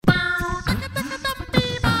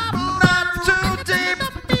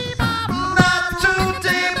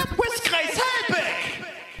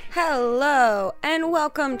Hello, and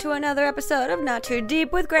welcome to another episode of Not Too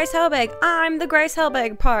Deep with Grace Helbig. I'm the Grace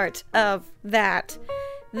Helbig part of that.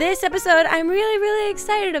 This episode I'm really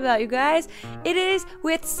excited about, you guys. It is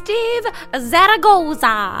with Steve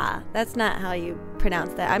Zaragoza. That's not how you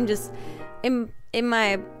pronounce that. I'm just, in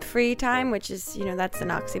my free time, which is, that's an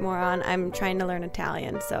oxymoron, I'm trying to learn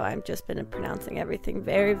Italian, so I've just been pronouncing everything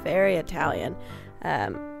very Italian.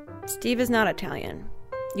 Steve is not Italian.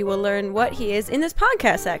 You will learn what he is in this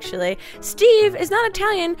podcast, actually. Steve is not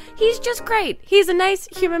Italian. He's just great. He's a nice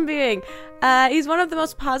human being. He's one of the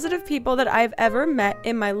most positive people that I've ever met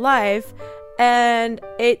in my life. And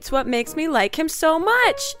it's what makes me like him so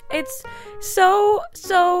much. It's so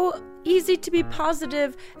easy to be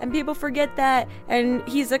positive, and people forget that. And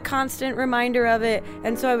he's a constant reminder of it.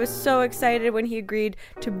 And so I was so excited when he agreed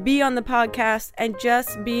to be on the podcast and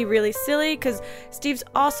just be really silly, because Steve's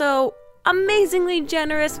also amazingly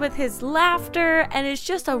generous with his laughter and is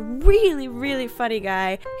just a really funny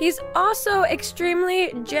guy. He's also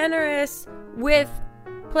extremely generous with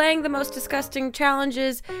playing the most disgusting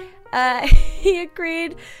challenges. He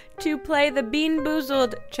agreed to play the Bean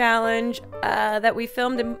Boozled challenge that we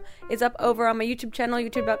filmed and is up over on my YouTube channel,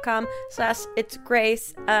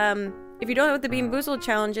 youtube.com/itsgrace. If you don't know what the Bean Boozled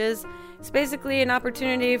challenge is, it's basically an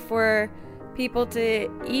opportunity for people to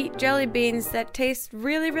eat jelly beans that taste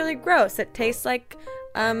really gross, that taste like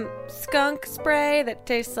skunk spray, that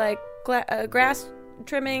tastes like grass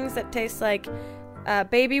trimmings, that tastes like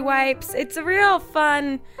baby wipes. It's a real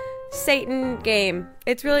fun Satan game.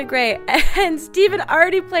 It's really great. And Steven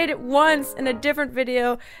already played it once in a different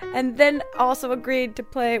video and then also agreed to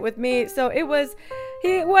play it with me. So it was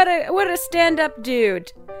what a stand-up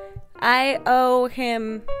dude. I owe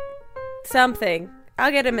him something.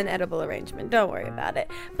 I'll get him an edible arrangement. Don't worry about it.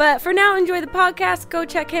 But for now, enjoy the podcast. Go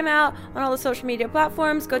check him out on all the social media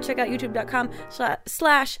platforms. Go check out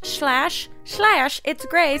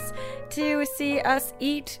youtube.com//itsgrace to see us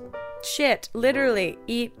eat shit. Literally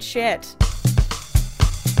eat shit.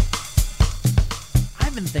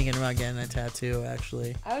 I've been thinking about getting a tattoo,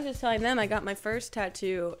 actually. I was just telling them I got my first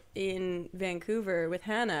tattoo in Vancouver with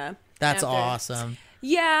Hannah. That's awesome.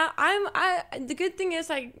 Yeah, the good thing is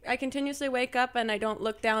I continuously wake up and I don't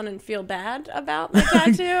look down and feel bad about my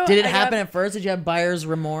tattoo. Did it happen at first? Did you have buyer's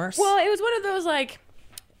remorse? Well, it was one of those, I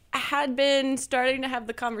had been starting to have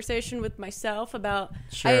the conversation with myself about,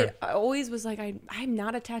 sure. I always was like, I'm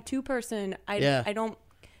not a tattoo person. I don't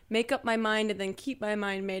make up my mind and then keep my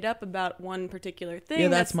mind made up about one particular thing. Yeah,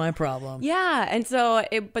 that's my problem. Yeah, and so,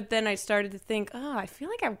 but then I started to think, I feel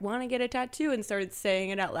like I want to get a tattoo, and started saying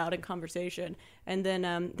it out loud in conversation. And then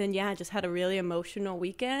I just had a really emotional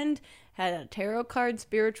weekend, had a tarot card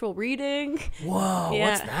spiritual reading. Whoa, yeah.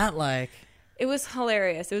 What's that like? It was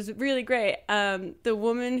hilarious. It was really great. The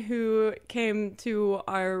woman who came to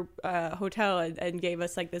our hotel and gave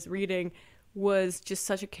us this reading was just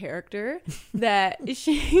such a character that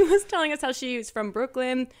she was telling us how she's from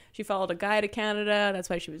Brooklyn. She followed a guy to Canada. That's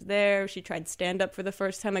why she was there. She tried stand-up for the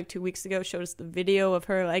first time 2 weeks ago. Showed us the video of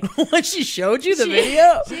her What, she showed you the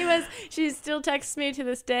video? She still texts me to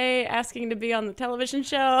this day asking to be on the television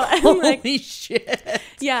show. And Holy shit.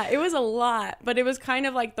 Yeah, it was a lot, but it was kind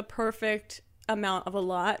of the perfect amount of a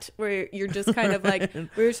lot, where you're just kind of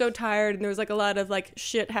we were so tired and there was a lot of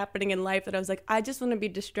shit happening in life that I was I just want to be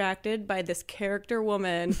distracted by this character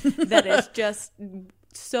woman that is just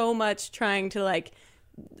so much trying to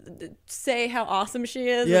say how awesome she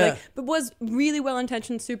is. Yeah. But was really well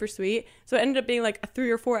intentioned, super sweet. So it ended up being a 3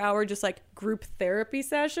 or 4 hour just group therapy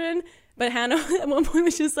session. But Hannah at one point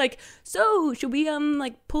was just so should we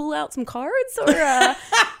pull out some cards, or when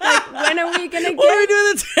are we gonna get? What are we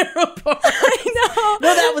doing the tarot part? I know.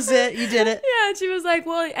 No, that was it. You did it. Yeah, and she was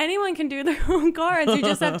well, anyone can do their own cards. You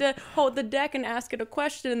just have to hold the deck and ask it a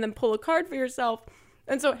question and then pull a card for yourself.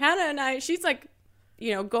 And so Hannah and I, she's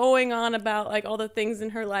going on about all the things in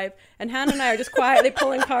her life, and Hannah and I are just quietly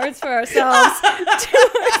pulling cards for ourselves.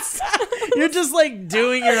 You're just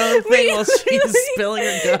doing your own thing while she's spilling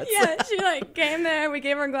her guts. Yeah, she came there, we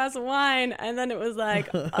gave her a glass of wine, and then it was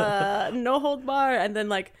no hold bar, and then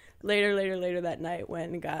later that night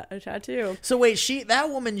went and got a tattoo. So wait, that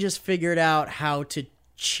woman just figured out how to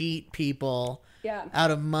cheat people out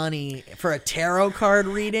of money for a tarot card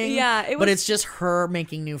reading. Yeah, but it's just her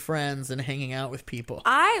making new friends and hanging out with people.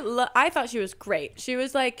 I thought she was great. She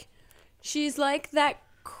was she's that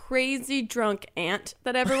crazy drunk aunt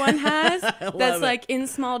that everyone has that's in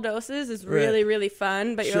small doses is really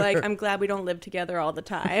fun, but you're I'm glad we don't live together all the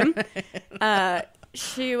time.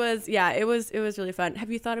 She was, it was really fun.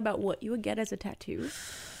 Have you thought about what you would get as a tattoo?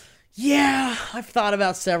 Yeah, I've thought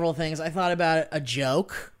about several things. I thought about a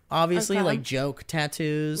joke. obviously, like joke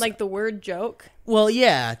tattoos. Like the word joke? Well,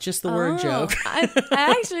 yeah, just the word joke. I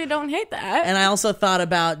actually don't hate that. And I also thought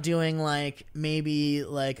about doing like maybe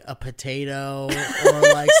like a potato or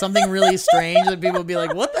like something really strange that people would be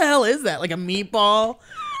like, what the hell is that? Like a meatball?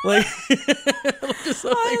 Like,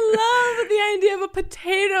 I love the idea of a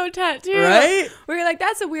potato tattoo. Right? Where you're like,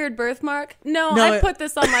 that's a weird birthmark. No, I put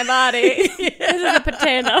this on my body. This is a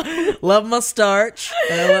potato. Love my starch.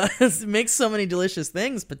 It makes so many delicious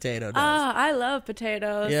things, potato does. I love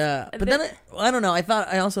potatoes. Yeah. But then, I don't know.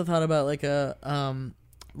 I also thought about like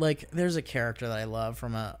like there's a character that I love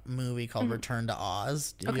from a movie called Return to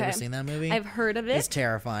Oz. Have you ever seen that movie? I've heard of it. It's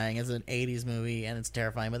terrifying. It's an 80s movie and it's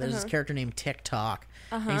terrifying. But there's this character named TikTok.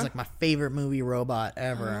 He's like my favorite movie robot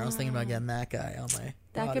ever. I was thinking about getting that guy on my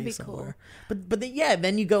That could be somewhere. Cool. But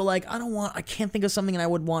then you go like, I can't think of something that I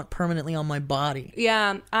would want permanently on my body.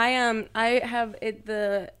 Yeah, I have it.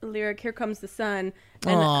 The lyric "Here Comes the Sun."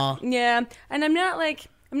 And, yeah, and I'm not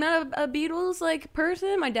a Beatles like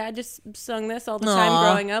person. My dad just sung this all the time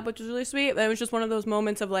growing up, which was really sweet. It was just one of those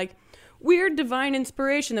moments of like weird divine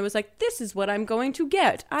inspiration that was like, this is what I'm going to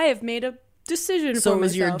get. I have made a decision. So for it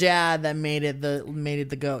was myself. your dad that gave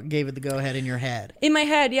it the go ahead in your head. In my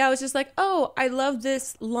head, yeah, I was just like, oh, I love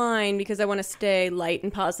this line because I want to stay light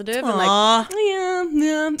and positive. And like,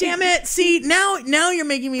 yeah. Damn it! See, now you're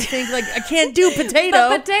making me think like I can't do potato.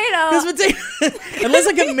 But potato. Unless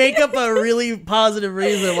I can make up a really positive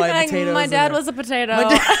reason why like, potato. My dad was a potato.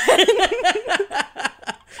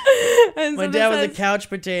 My dad was a couch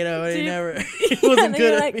potato, and he wasn't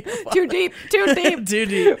good at me. Too deep. Too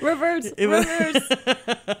deep. Reverse.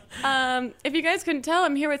 If you guys couldn't tell,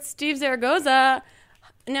 I'm here with Steve Zaragoza.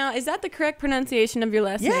 Now, is that the correct pronunciation of your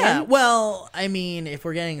last name? Yeah. Well, I mean, if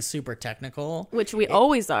we're getting super technical, which we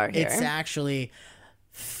always are here, it's actually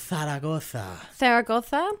Zaragoza.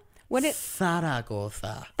 Zaragoza.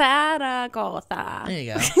 Zaragoza. Zaragoza. There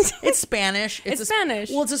you go. It's Spanish. It's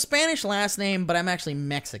Spanish. Well, it's a Spanish last name, but I'm actually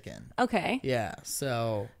Mexican. Okay. Yeah,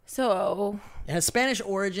 so it has Spanish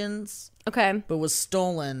origins. Okay. But was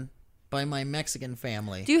stolen by my Mexican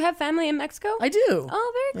family. Do you have family in Mexico? I do.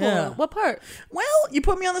 Oh, very cool. Yeah. What part? Well, you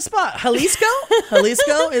put me on the spot. Jalisco?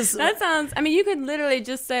 Jalisco is... That sounds... I mean, you could literally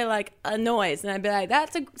just say, like, a noise, and I'd be like,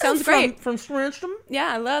 sounds great. From Spanish?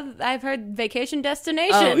 Yeah, I've heard vacation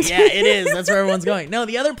destination. Oh, yeah, it is. That's where everyone's going. No,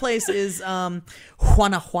 the other place is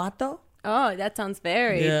Guanajuato. Oh, that sounds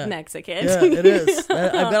very Mexican. Yeah, it is.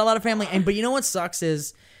 I've got a lot of family. But you know what sucks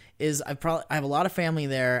is I have a lot of family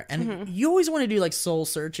there, and you always want to do like soul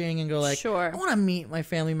searching and go like, sure, I want to meet my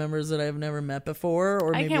family members that I've never met before.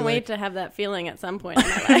 Or I maybe can't wait to have that feeling at some point in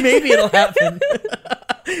my life. Maybe it'll happen.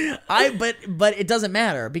 But it doesn't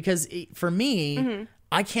matter because for me,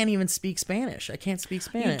 I can't even speak Spanish. I can't speak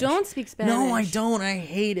Spanish. You don't speak Spanish? No, I don't. I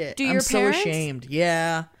hate it. Do your parents? So ashamed.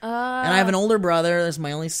 Yeah. And I have an older brother. That's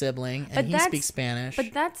my only sibling, and he speaks Spanish.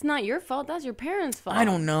 But that's not your fault. That's your parents' fault. I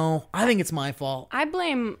don't know. I think it's my fault. I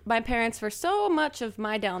blame my parents for so much of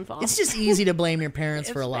my downfall. It's just easy to blame your parents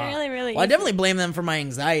for a lot. Really, really I definitely blame them for my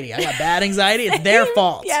anxiety. I got bad anxiety. It's their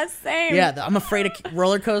fault. Yes, same. Yeah, I'm afraid of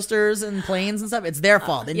roller coasters and planes and stuff. It's their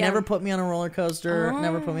fault. They never put me on a roller coaster,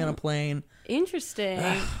 never put me on a plane. Interesting.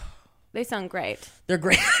 They sound great. They're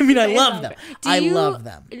great. I mean, I love them. I love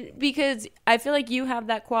them. Because I feel like you have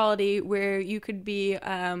that quality where you could be,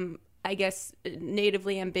 I guess,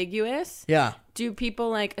 natively ambiguous. Yeah. Do people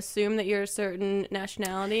like assume that you're a certain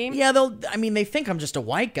nationality? Yeah, they think I'm just a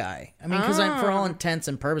white guy. I mean, because for all intents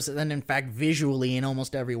and purposes, and in fact, visually in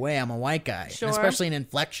almost every way, I'm a white guy. Sure. And especially in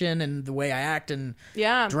inflection and the way I act and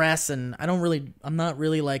dress. And I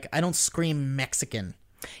don't scream Mexican.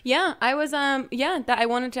 Yeah, I was, that I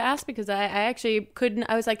wanted to ask because I actually couldn't,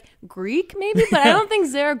 I was like, Greek maybe? But I don't think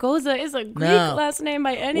Zaragoza is a Greek last name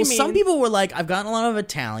by any means. Some people were like, I've gotten a lot of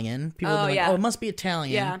Italian. People were like, it must be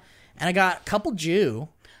Italian. Yeah. And I got a couple Jew.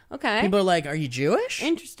 Okay. People are like, are you Jewish?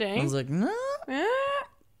 Interesting. I was like, no.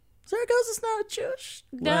 Zaragoza's not a Jewish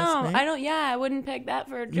last name. I don't. Yeah, I wouldn't pick that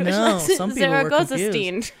for a Jewish last name. Some people were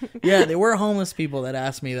confused. Yeah, they were homeless people that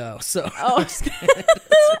asked me though. So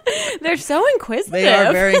they're so inquisitive. They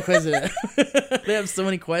are very inquisitive. They have so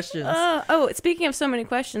many questions. Speaking of so many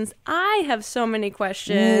questions, I have so many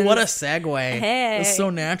questions. Ooh, what a segue! Hey, it's so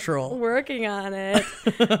natural. Working on it.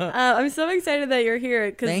 I'm so excited that you're here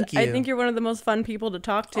because I think you're one of the most fun people to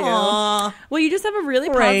talk to. Aww. Well, you just have a really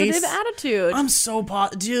positive attitude. I'm so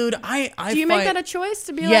dude. Do you make that a choice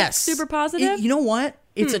to be like super positive? You know what?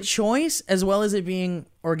 It's a choice as well as it being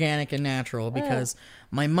organic and natural because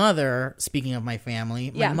my mother, speaking of my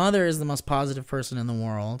family, my mother is the most positive person in the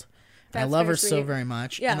world. I love her so very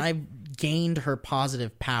much. Yeah. And I've gained her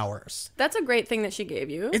positive powers. That's a great thing that she gave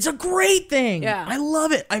you. It's a great thing. Yeah. I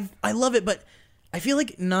love it. I love it, but I feel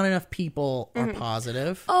like not enough people are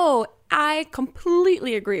positive. Oh, I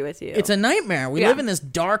completely agree with you. It's a nightmare. We live in this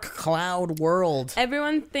dark cloud world.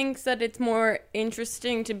 Everyone thinks that it's more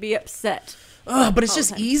interesting to be upset. Ugh, but it's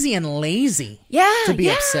just easy and lazy to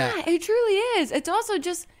be upset. It truly is.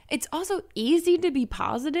 It's also easy to be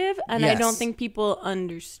positive, and I don't think people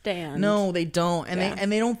understand. No, they don't.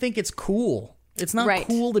 And they don't think it's cool. It's not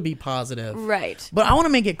cool to be positive. Right. But I want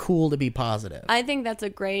to make it cool to be positive. I think that's a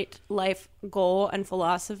great life goal and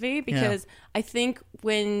philosophy, because I think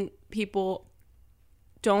when people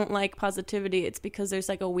don't like positivity, it's because there's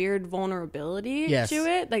like a weird vulnerability to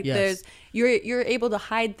it. Like you're able to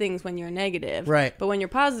hide things when you're negative. Right. But when you're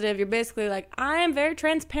positive, you're basically like, I am very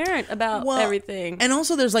transparent about everything. And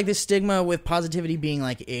also there's like this stigma with positivity being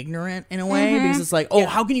like ignorant in a way, because it's like, oh,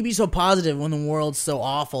 how can you be so positive when the world's so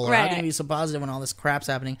awful? Or how can you be so positive when all this crap's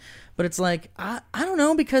happening? But it's like, I don't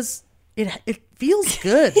know, because it feels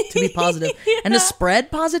good to be positive and to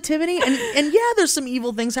spread positivity. And yeah, there's some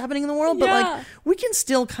evil things happening in the world, but like we can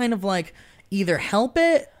still kind of like either help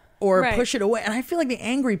it or push it away. And I feel like the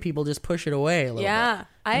angry people just push it away a little bit.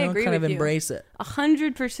 I agree kind with of you. Embrace it.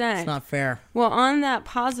 100%. It's not fair. Well, on that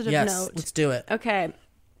positive note, let's do it. Okay,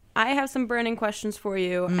 I have some burning questions for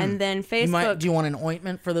you, and then Facebook. Do you want an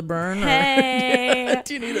ointment for the burn? Hey,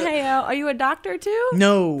 do you need are you a doctor too?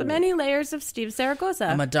 No. The Many Layers of Steve Saragosa.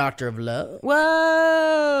 I'm a doctor of love.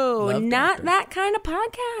 Whoa, Love not doctor. that kind of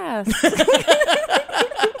podcast.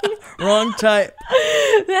 Wrong type.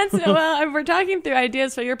 If we're talking through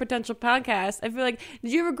ideas for your potential podcast, I feel like,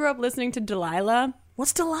 did you ever grow up listening to Delilah?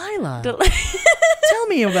 What's Delilah? Tell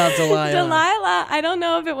me about Delilah. Delilah, I don't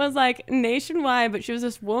know if it was like nationwide, but she was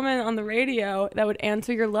this woman on the radio that would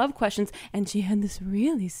answer your love questions, and she had this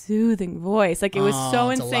really soothing voice. Like, it was so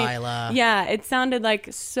insane. Delilah. Yeah, it sounded like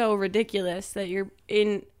so ridiculous that you're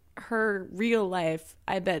in her real life.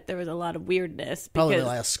 I bet there was a lot of weirdness. Probably a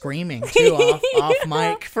lot of screaming too off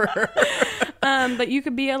mic for her. But you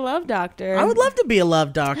could be a love doctor. I would love to be a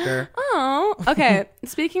love doctor. Oh, okay.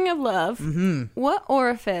 Speaking of love, what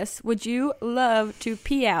orifice would you love to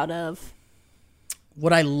pee out of?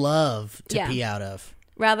 Would I love to pee out of?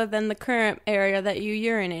 Rather than the current area that you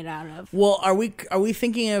urinate out of. Well, are we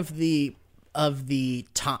thinking of the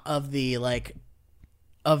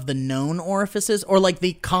known orifices, or like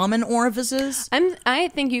the common orifices? I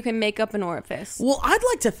think you can make up an orifice. Well, I'd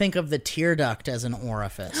like to think of the tear duct as an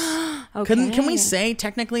orifice. Okay. Can we say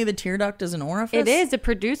technically the tear duct is an orifice? It is. It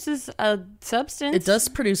produces a substance. It does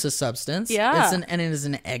produce a substance. Yeah. And it is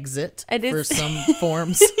an exit It is. for some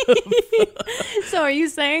forms. So are you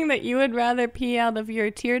saying that you would rather pee out of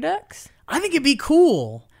your tear ducts? I think it'd be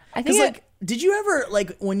cool. I think did you ever,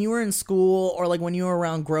 like, when you were in school or, like, when you were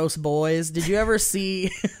around gross boys, did you ever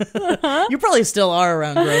see... You probably still are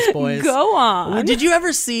around gross boys. Go on. Did you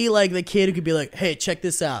ever see, like, the kid who could be like, hey, check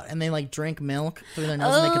this out, and they, like, drink milk through their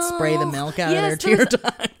nose and they could spray the milk out of their tear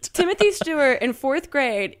duct? Timothy Stewart in 4th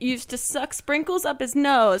grade used to suck sprinkles up his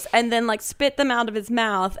nose and then, like, spit them out of his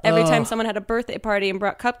mouth every time someone had a birthday party and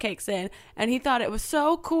brought cupcakes in. And he thought it was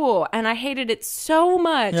so cool, and I hated it so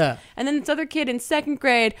much. Yeah. And then this other kid in 2nd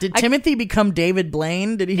grade... Did Timothy become David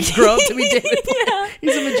Blaine? Did he grow up to be David Blaine? Yeah.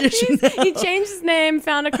 He's a magician now. He changed his name,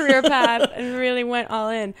 found a career path, and really went all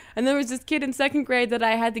in. And there was this kid in 2nd grade that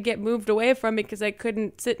I had to get moved away from because I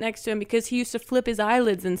couldn't sit next to him because he used to flip his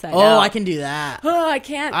eyelids inside out. Oh, I can do that. Oh, I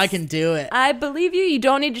can't. I can do it. I believe you. You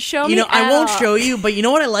don't need to show me. I won't show you, but you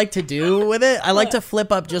know what I like to do with it? I like to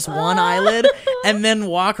flip up just one eyelid and then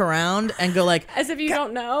walk around and go like... As if you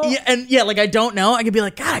don't know? Yeah, like I don't know. I could be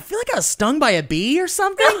like, God, I feel like I was stung by a bee or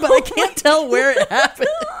something, but I can't tell where it happened.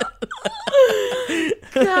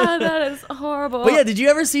 God, that is horrible. But yeah, did you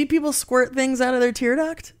ever see people squirt things out of their tear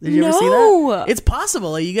duct? Did you ever see that? It's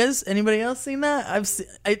possible. You guys, anybody else seen that?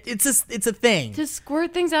 It's a thing. To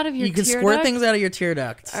squirt things out of your tear duct? You can squirt things out of your tear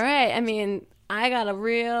duct. All right. I mean, I got a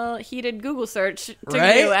real heated Google search to do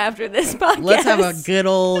after this podcast. Let's have a good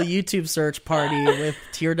old YouTube search party with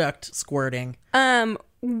tear duct squirting.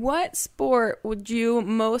 What sport would you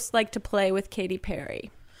most like to play with Katy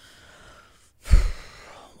Perry?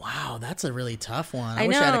 Wow, that's a really tough one. I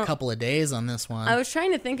wish I had a couple of days on this one. I was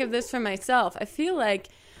trying to think of this for myself. I feel like,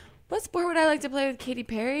 what sport would I like to play with Katy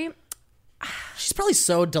Perry? She's probably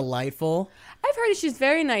so delightful. I've heard she's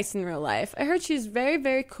very nice in real life. I heard she's very,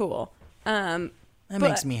 very cool. That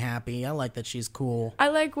makes me happy. I like that she's cool. I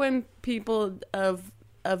like when people of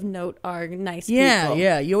note are nice people.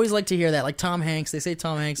 Yeah. You always like to hear that. Like Tom Hanks. They say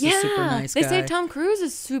Tom Hanks is super nice guy. They say Tom Cruise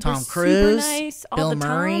is super nice. Bill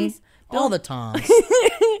Murray. All the Toms.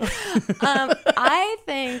 I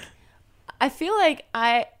think I feel like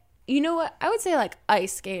you know what? I would say like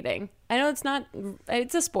ice skating. I know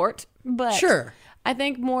it's a sport, but Sure. I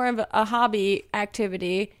think more of a hobby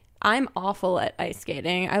activity. I'm awful at ice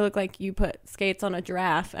skating. I look like you put skates on a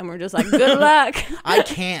giraffe and we're just like, good luck. I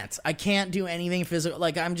can't do anything physical.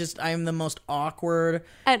 Like I'm the most awkward,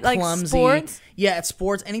 at like clumsy. Sports. Yeah, at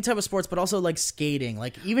sports, any type of sports, but also like skating.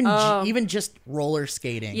 Like even just roller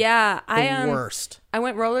skating. Yeah, the worst. I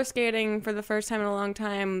went roller skating for the first time in a long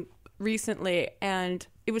time recently, and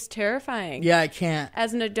it was terrifying. Yeah, I can't.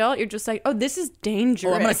 As an adult, you're just like, oh, this is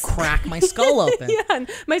dangerous. Oh, I'm gonna crack my skull open. Yeah,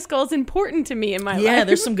 my skull's important to me in my life. Yeah,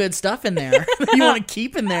 there's some good stuff in there you want to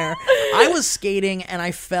keep in there. I was skating and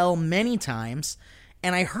I fell many times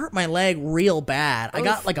and I hurt my leg real bad. Oof. I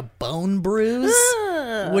got like a bone bruise,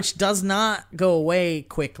 which does not go away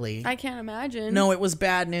quickly. I can't imagine. No, it was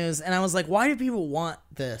bad news. And I was like, why do people want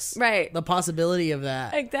this? Right. The possibility of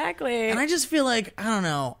that. Exactly. And I just feel like, I don't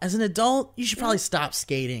know, as an adult, you should probably stop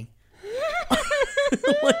skating.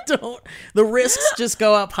 The risks just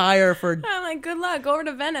go up higher for. I'm like, good luck. Go over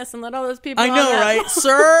to Venice and let all those people. I know, right?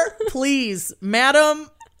 Sir, please, madam,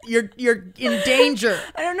 you're in danger.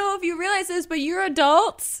 I don't know if you realize this, but you're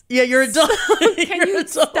adults. Yeah, you're adult. Can you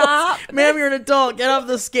stop? Ma'am, you're an adult. Get off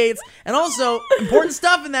the skates. And also, important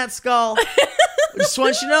stuff in that skull. Just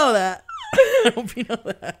want you to know that. I hope you know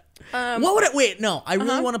that. What would it? Wait, no. I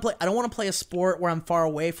really want to play. I don't want to play a sport where I'm far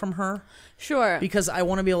away from her. Sure. Because I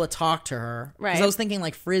want to be able to talk to her. Right. Because I was thinking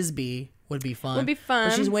like frisbee would be fun.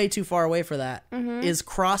 But she's way too far away for that. Mm-hmm. Is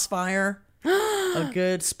crossfire a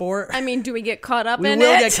good sport? I mean, do we get caught up in it? We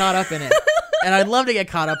will get caught up in it. And I'd love to get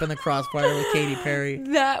caught up in the crossfire with Katy Perry.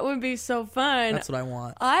 That would be so fun. That's what I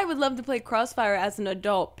want. I would love to play Crossfire as an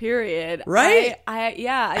adult, period. Right?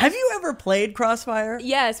 Yeah. Have you ever played Crossfire?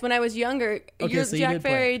 Yes, when I was younger. Okay, so Jack you did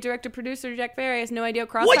Ferry, director-producer Jack Ferry has no idea what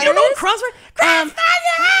Crossfire is. What, you don't know what Crossfire? Crossfire!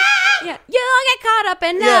 Yeah, you'll get caught up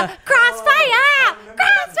in the Crossfire!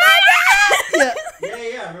 Crossfire! Yeah.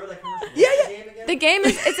 Yeah. Remember that commercial? Yeah. The game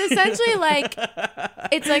it's essentially like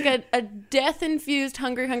it's like a death-infused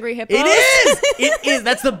hungry hippo. It is.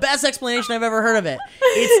 That's the best explanation I've ever heard of it.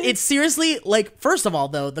 It's seriously like, first of all,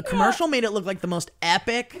 though, the commercial made it look like the most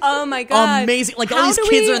epic. Oh my god, amazing! Like all these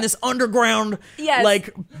kids are in this underground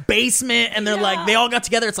like basement, and they're like they all got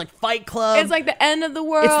together. It's like Fight Club. It's like the end of the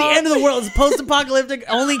world. It's the end of the world. It's post-apocalyptic.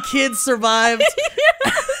 Only kids survived,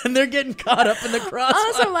 and they're getting caught up in the crossfire.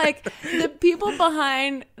 Also, like the people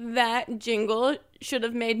behind that jingle should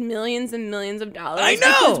have made millions and millions of dollars. I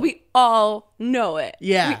know, because we all know it.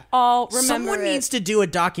 Yeah, we all remember. Someone needs to do a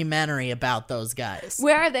documentary about those guys.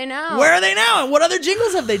 Where are they now? And what other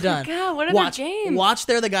jingles have they done? God, what other games? Watch,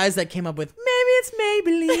 they're the guys that came up with Maybe It's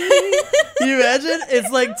Maybelline. Can you imagine?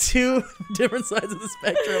 It's like two different sides of the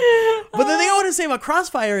spectrum. But the thing I want to say about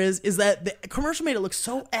Crossfire is that the commercial made it look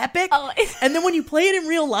so epic, and then when you play it in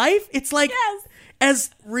real life, it's like. Yes.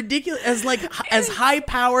 As ridiculous as high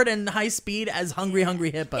powered and high speed as Hungry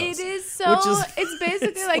Hippos. It is so. It's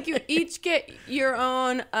basically like you each get your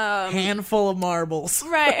own handful of marbles,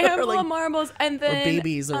 right? Handful of marbles, and then or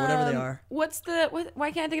babies or whatever they are.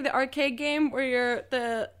 Why can't I think of the arcade game where you're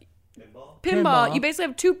the pinball. You basically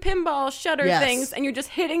have two pinball shutter things, and you're just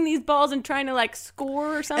hitting these balls and trying to like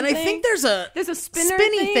score or something. And I think there's a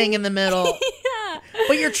spinny thing in the middle. Yeah.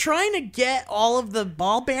 But you're trying to get all of the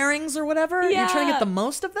ball bearings or whatever. Yeah. You're trying to get the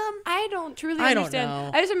most of them. I don't truly understand.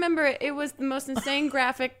 Don't know. I just remember it was the most insane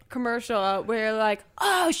graphic commercial where you're like,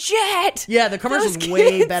 oh shit. Yeah, the commercial's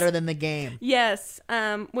way better than the game. Yes.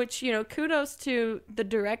 Which, kudos to the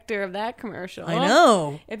director of that commercial. I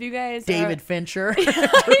know. If you guys David Fincher.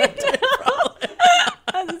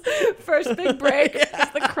 First big break. Yeah,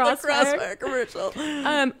 the Crossfire commercial.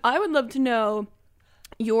 I would love to know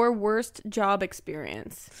your worst job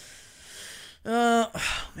experience.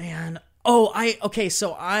 Man. So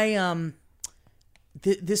I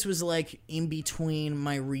this was like in between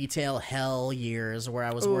my retail hell years where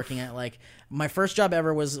I was working at like my first job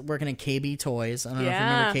ever was working at KB Toys. I don't know if you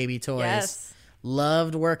remember KB Toys. Yes.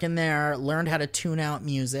 Loved working there. Learned how to tune out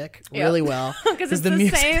music really well because it's the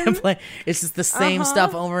music same. It's just the same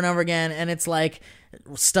stuff over and over again, and it's like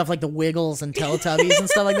stuff like the Wiggles and Teletubbies and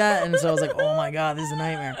stuff like that. And so I was like, oh my god, this is a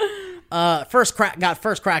nightmare. First crack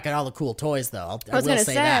at all the cool toys though. I will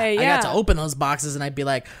say that. Yeah. I got to open those boxes and I'd be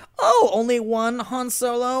like, oh, only one Han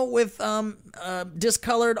Solo with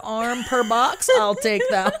discolored arm per box. I'll take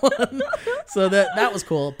that one. So that was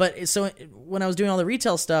cool. But so when I was doing all the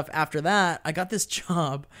retail stuff after that, I got this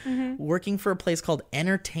job working for a place called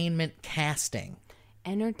Entertainment Casting.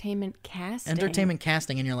 Entertainment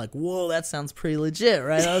casting. And you're like, whoa, that sounds pretty legit,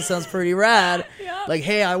 right? That sounds pretty rad. Yep. Like,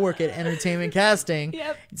 hey, I work at entertainment casting.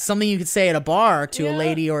 Yep. It's something you could say at a bar to a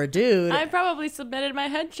lady or a dude. I probably submitted my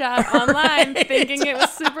headshot online thinking it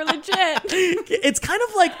was super legit. It's kind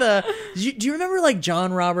of like do you remember like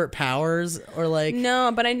John Robert Powers or like?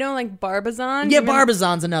 No, but I know like Barbizon. Yeah,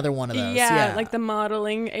 Barbizon's another one of those. Yeah, like the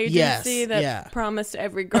modeling agency that promised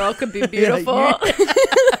every girl could be beautiful.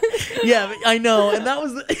 Yeah, I know. And that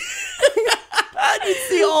was you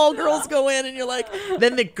see all girls go in and you're like,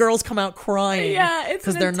 then the girls come out crying. Yeah, it's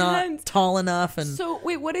because they're not tall enough. And so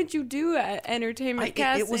wait, what did you do at entertainment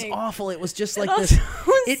casting? It was awful. It was just like this.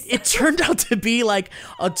 It turned out to be like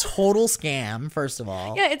a total scam, first of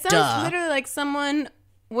all. Yeah, it sounds literally like someone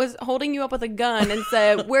was holding you up with a gun and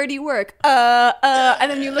said, "Where do you work?" And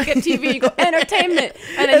then you look at TV, you go, "Entertainment,"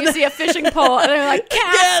 and then you see a fishing pole, and they're like,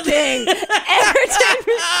 "Casting,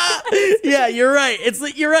 entertainment." Yeah, you're right.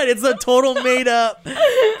 You're right. It's a total made up,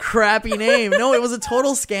 crappy name. No, it was a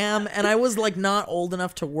total scam, and I was like not old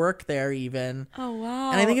enough to work there even. Oh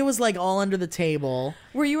wow! And I think it was like all under the table.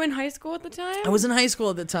 Were you in high school at the time? I was in high school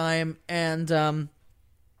at the time, and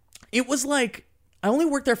it was like. I only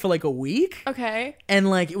worked there for like a week. Okay. And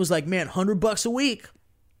like, it was like, man, $100 a week.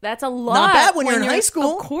 That's a lot. Not bad when you're in high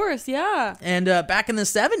school. Of course, yeah. And back in the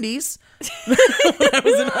 70s, when I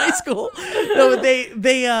was in high school,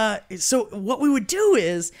 so what we would do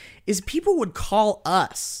is people would call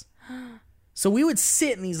us. So we would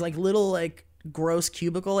sit in these like little like gross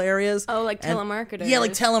cubicle areas. Oh, like telemarketers. Yeah,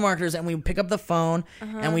 like telemarketers. And we would pick up the phone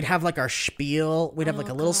and we'd have like our spiel. We'd have like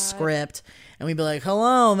a little script. And we'd be like,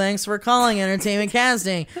 hello, thanks for calling Entertainment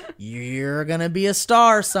Casting. You're going to be a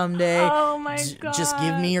star someday. Oh, my God. Just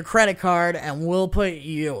give me your credit card and we'll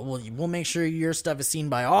make sure your stuff is seen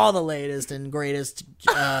by all the latest and greatest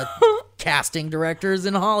casting directors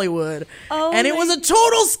in Hollywood. Oh, and it was a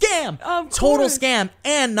total scam. Total scam.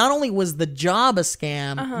 And not only was the job a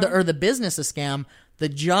scam, or the business a scam, the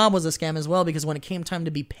job was a scam as well, because when it came time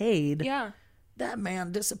to be paid... Yeah. That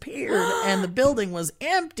man disappeared and the building was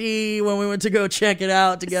empty when we went to go check it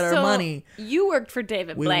out to get our money. You worked for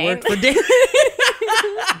David Blaine. We worked for David.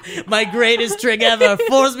 My greatest trick ever.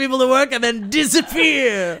 Force people to work and then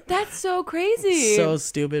disappear. That's so crazy. So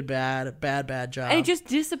stupid, bad job. And it just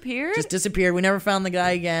disappeared? Just disappeared. We never found the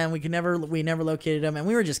guy again. We never located him. And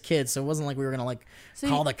we were just kids, so it wasn't like we were going to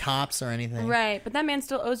call the cops or anything. Right. But that man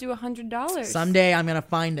still owes you $100. Someday I'm going to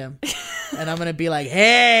find him. And I'm going to be like,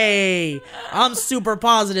 hey, I'm super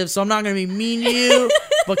positive, so I'm not going to be mean to you,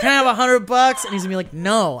 but can I have $100? And he's going to be like,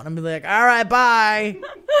 no. And I'm going to be like, all right, bye.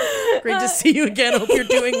 Great to see you again. Hope you're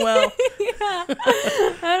doing well. Yeah.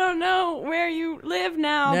 I don't know where you live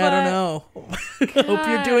now. Yeah, I don't know. Hope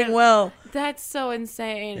you're doing well. That's so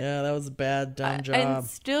insane. Yeah, that was a bad, dumb job. And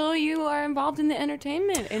still you are involved in the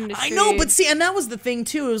entertainment industry. I know, but see, and that was the thing,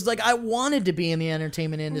 too. It was like, I wanted to be in the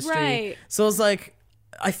entertainment industry. Right. So it was like,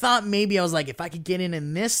 I thought maybe I was like, if I could get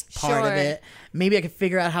in this part of it, maybe I could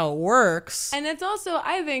figure out how it works. And it's also,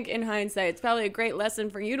 I think, in hindsight, it's probably a great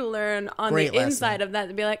lesson for you to learn on the inside of that,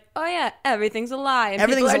 to be like, oh yeah, everything's a lie,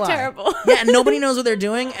 and people are terrible. Yeah, and nobody knows what they're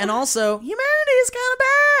doing, and also, humanity is kind of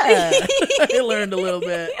bad. I learned a little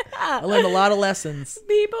bit. Yeah. I learned a lot of lessons.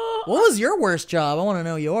 What was your worst job? I want to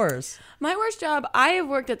know yours. My worst job, I have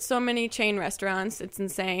worked at so many chain restaurants. It's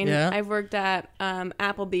insane. Yeah. I've worked at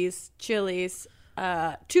Applebee's, Chili's,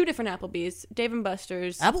 2 different Applebee's, Dave &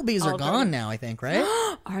 Buster's. Applebee's are gone now, I think, right?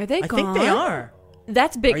 Are they gone? I think they are.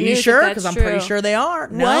 That's big news. Are you sure? Because I'm pretty sure they are.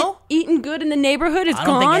 No? What? Eating good in the neighborhood is gone? I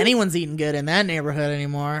don't think anyone's eating good in that neighborhood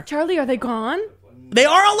anymore. Charlie, are they gone? They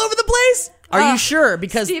are all over the place? Are you sure?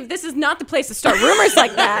 Because Steve, this is not the place to start rumors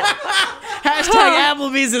like that. Hashtag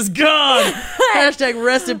Applebee's is gone. Hashtag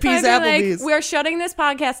rest in peace Applebee's. Like, we're shutting this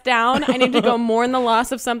podcast down. I need to go mourn the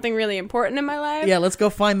loss of something really important in my life. Yeah, let's go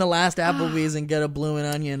find the last Applebee's and get a bloomin'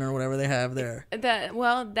 onion or whatever they have there. That's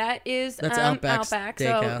Outback. So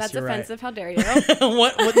that's offensive. Right. How dare you?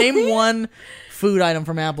 What? Name one food item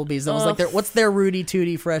from Applebee's that was like what's their Rudy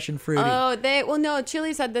Tooty fresh and fruity? No,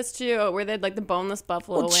 Chili's had this too, where they had like the boneless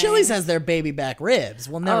buffalo wings. Chili's has their baby back ribs.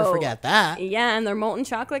 We'll never forget that. Yeah, and their molten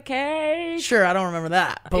chocolate cake. Sure, I don't remember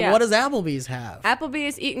that. But what does Applebee's have?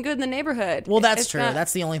 Applebee's eating good in the neighborhood. Well, that's true.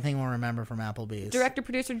 That's the only thing we'll remember from Applebee's. Director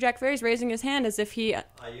producer Jack Ferry's raising his hand as if he. I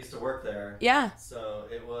used to work there. Yeah. So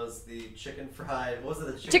it was the chicken fried. What was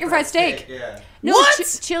it? The chicken fried steak. Yeah. No,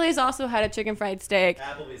 what? Chili's also had a chicken fried steak.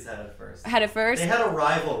 Applebee's had it first. They had a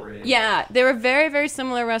rivalry. Yeah, they were very, very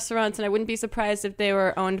similar restaurants, and I wouldn't be surprised if they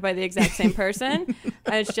were owned by the exact same person.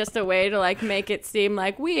 And it's just a way to like make it seem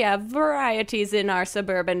like we have varieties in our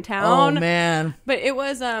suburban town. Oh man. But it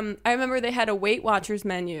was I remember they had a Weight Watchers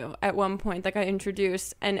menu at one point that got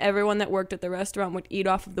introduced, and everyone that worked at the restaurant would eat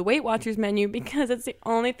off of the Weight Watchers menu because it's the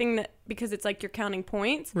only thing that, because it's like you're counting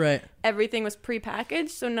points. Right. Everything was prepackaged,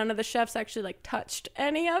 so none of the chefs actually like touched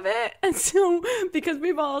any of it. And so because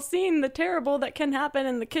we've all seen the terrible that can happen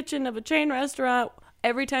in the kitchen of a chain restaurant,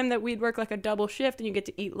 every time that we'd work like a double shift and you get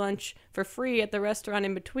to eat lunch for free at the restaurant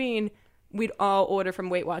in between, we'd all order from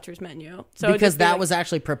Weight Watchers menu. So because that was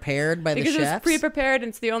actually prepared by the chefs? Because it was pre-prepared, and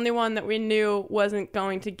it's the only one that we knew wasn't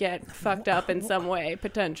going to get fucked up in some way,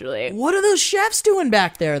 potentially. What are those chefs doing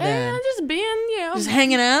back there then? Just being, just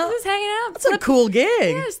hanging out? Just hanging out. That's a cool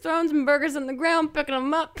gig. Yeah, just throwing some burgers on the ground, picking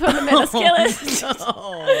them up, putting them in a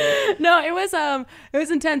skillet. No, it was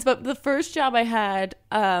intense. But the first job I had,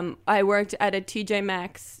 I worked at a TJ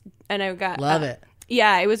Maxx, and I got... Love it.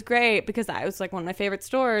 Yeah, it was great because that was like one of my favorite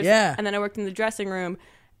stores. Yeah. And then I worked in the dressing room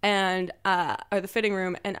and or the fitting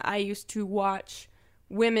room, and I used to watch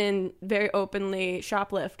women very openly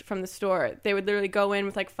shoplift from the store. They would literally go in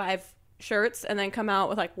with like 5 shirts and then come out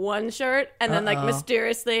with like 1 shirt and then like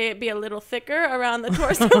mysteriously be a little thicker around the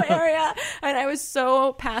torso area. And I was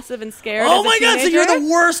so passive and scared. Oh as a my God, so teenager. you're the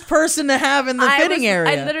worst person to have in the fitting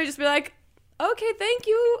area. I'd literally just be like, okay, thank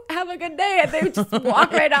you, have a good day. And they would just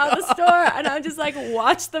walk right out of the store, and I would just like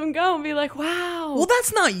watch them go and be like, wow. Well,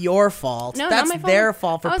 that's not your fault. No, that's not my fault. their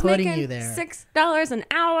fault for I was putting making you there. $6 an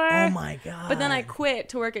hour. Oh my God. But then I quit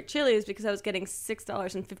to work at Chili's because I was getting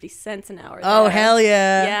 $6.50 an hour. Oh, there. hell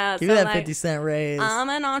yeah. Yeah. Give so me that like, 50-cent raise. I'm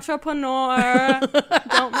an entrepreneur.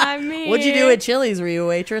 Don't mind me. What'd you do at Chili's? Were you a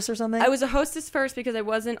waitress or something? I was a hostess first because I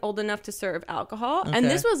wasn't old enough to serve alcohol. And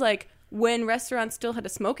this was like when restaurants still had a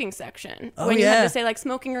smoking section. Oh, when you had to say like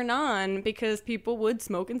smoking or non, because people would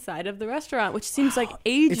smoke inside of the restaurant, which seems like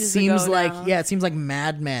ages ago. It seems like, now. yeah, it seems like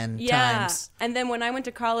Mad Men times. And then when I went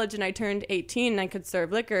to college and I turned 18 and I could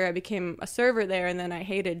serve liquor, I became a server there, and then I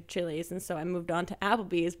hated Chili's, and so I moved on to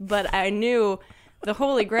Applebee's. But I knew the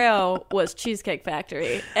holy grail was Cheesecake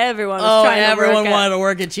Factory. Everyone was trying to work everyone wanted to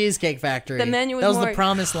work at Cheesecake Factory. The menu was that was more, the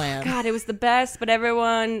promised land. God, it was the best, but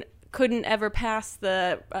everyone couldn't ever pass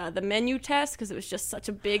the menu test because it was just such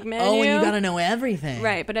a big menu. Oh, and you got to know everything.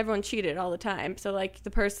 Right, but everyone cheated all the time. So, like, the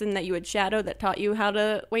person that you had shadowed that taught you how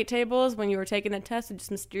to wait tables when you were taking the test would just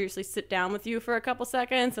mysteriously sit down with you for a couple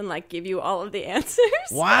seconds and, like, give you all of the answers.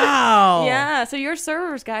 Wow. Yeah, so your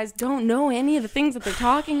servers, guys, don't know any of the things that they're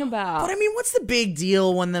talking about. But, I mean, what's the big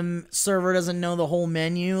deal when the server doesn't know the whole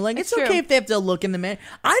menu? Like, it's true. okay if they have to look in the menu.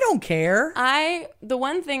 I don't care. The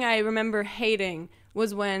one thing I remember hating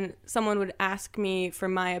was when someone would ask me for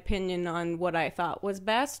my opinion on what I thought was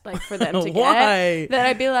best, like for them to Why? get. That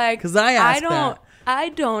I'd be like, 'Cause I don't. I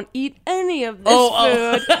don't eat any of this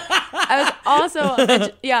food. I was also,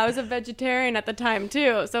 I was a vegetarian at the time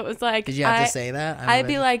too. So it was like, did you have to say that? I'd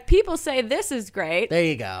be like, people say this is great. There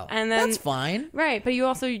you go. And then that's fine, right? But you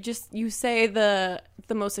also you say the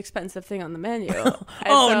most expensive thing on the menu.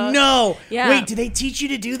 Oh no! Yeah. Wait, do they teach you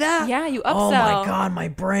to do that? Yeah, you upsell. Oh my God, my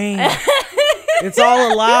brain! It's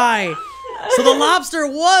all a lie. So the lobster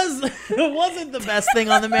wasn't the best thing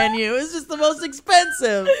on the menu. It's just the most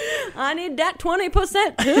expensive. I need that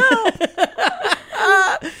 20% too.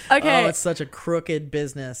 Okay. Oh, it's such a crooked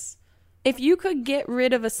business. If you could get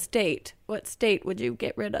rid of a state, what state would you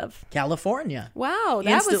get rid of? California. Wow,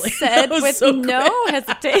 that Instantly. was said That was with so no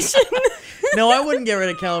hesitation. No, I wouldn't get rid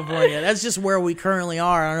of California. That's just where we currently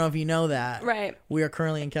are. I don't know if you know that. Right. We are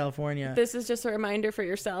currently in California. This is just a reminder for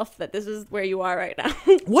yourself that this is where you are right now.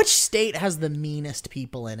 Which state has the meanest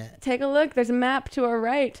people in it? Take a look. There's a map to our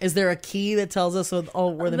right. Is there a key that tells us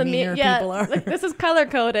where the meaner people are? Like, this is color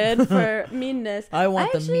coded for meanness. I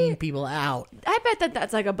want the mean people out. I bet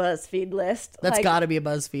that's like a BuzzFeed list. That's like, got to be a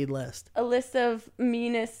BuzzFeed list. A list of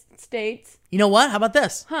meanest states. You know what? How about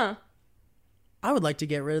this? Huh. I would like to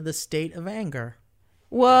get rid of the state of anger.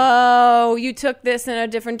 Whoa, you took this in a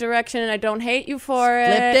different direction and I don't hate you for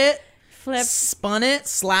it. Flipped it. Spun it,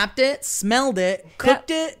 slapped it, smelled it,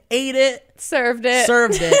 cooked it, ate it, served it.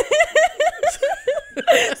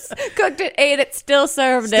 Cooked it, ate it, still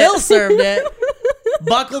served it.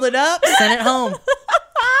 Buckled it up, sent it home.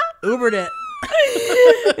 Ubered it.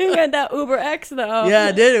 You got that Uber X though. Yeah,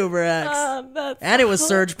 I did Uber X. And it was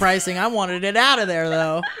surge pricing. I wanted it out of there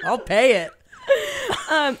though. I'll pay it.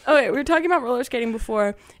 Okay, we were talking about roller skating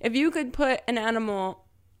before. If you could put an animal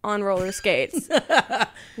on roller skates,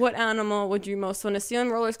 what animal would you most want to see on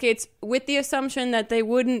roller skates with the assumption that they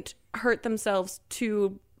wouldn't hurt themselves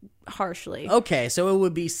too harshly? Okay, so it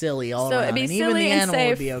would be silly all around. It'd be and silly even the and animal safe.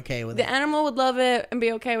 would be okay with it. The animal would love it and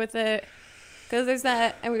be okay with it. Because there's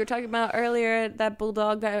that, and we were talking about earlier, that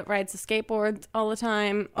bulldog that rides the skateboard all the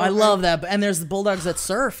time. I love that. And there's the bulldogs that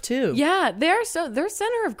surf too. Yeah, their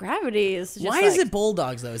center of gravity is just why is it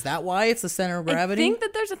bulldogs though? Is that why it's the center of gravity? I think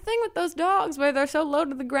that there's a thing with those dogs where they're so low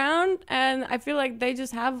to the ground, and I feel like they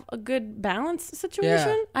just have a good balance situation.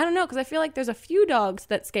 Yeah. I don't know, because I feel like there's a few dogs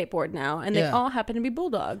that skateboard now, and they all happen to be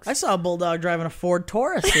bulldogs. I saw a bulldog driving a Ford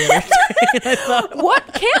Taurus the other day, and I thought,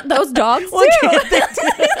 what can't those dogs what do? can't they do?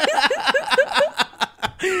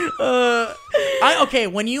 Okay,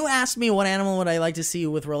 when you asked me what animal would I like to see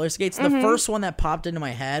with roller skates, the first one that popped into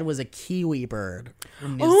my head was a kiwi bird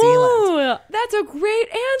from New Zealand. Oh, that's a great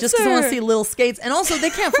answer. Just because I want to see little skates. And also, they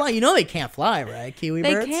can't fly. You know they can't fly, right? Kiwi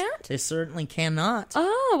birds? They can't? They certainly cannot.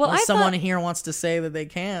 Oh, well, Unless I someone thought here wants to say that they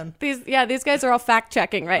can. these guys are all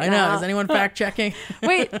fact-checking right I now. know. Is anyone fact-checking?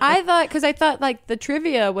 Wait, I thought like the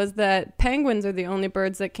trivia was that penguins are the only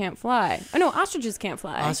birds that can't fly. Oh, no, ostriches can't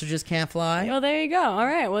fly. Ostriches can't fly? Well, there you go. All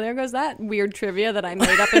right. Well, there goes that weird trivia that I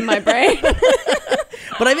made up in my brain.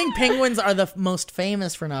 But I think penguins are the most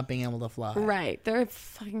famous for not being able to fly. Right. They're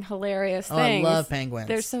fucking hilarious Oh, things. I love penguins.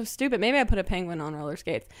 They're so stupid. Maybe I put a penguin on roller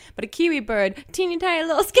skates. But a kiwi bird, teeny tiny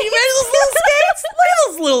little skates. You made those little skates? Look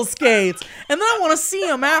at those little skates. And then I want to see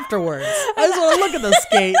them afterwards. I just want to look at the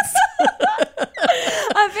skates.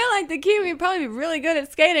 I feel like the kiwi would probably be really good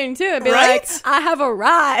at skating, too. It'd be Right? like, I have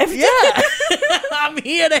arrived. Yeah. I'm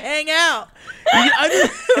here to hang out.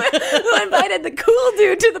 Who invited the cool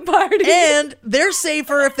dude to the party? And they're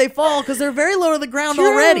safer if they fall because they're very low to the ground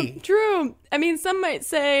already. True. I mean, some might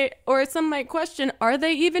say, or some might question, are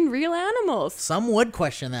they even real animals? Some would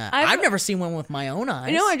question that. I've never seen one with my own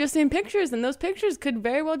eyes. I've just seen pictures, and those pictures could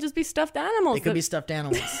very well just be stuffed animals. They could be stuffed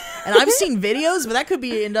animals. And I've seen videos, but that could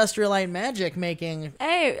be Industrial Light and Magic making.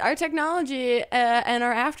 Hey, our technology and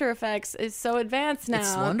our After Effects is so advanced now.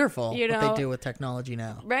 It's wonderful You know, what they do with technology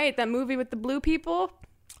now. Right, that movie with the blue people,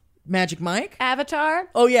 Magic Mike? Avatar.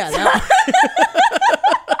 Oh, yeah. That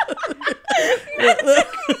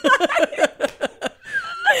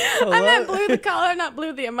I meant blue the color, not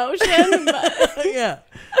blue the emotion. But yeah.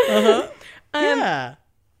 Uh-huh. Yeah.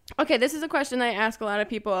 Okay, this is a question I ask a lot of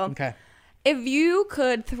people. Okay. If you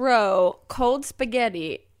could throw cold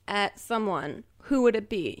spaghetti at someone, who would it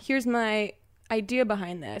be? Here's my idea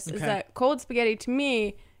behind this, is that cold spaghetti to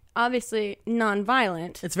me, obviously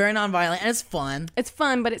non-violent. It's very non-violent and it's fun. It's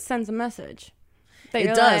fun, but it sends a message. It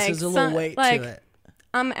does. Like, There's a little weight to it.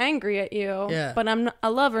 I'm angry at you, Yeah. but I'm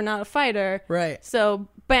a lover, not a fighter. Right. So,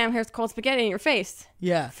 bam, here's cold spaghetti in your face.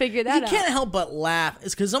 Yeah. Figure that out. You can't help but laugh.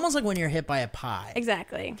 It's because almost like when you're hit by a pie.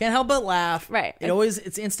 Exactly. Can't help but laugh. Right.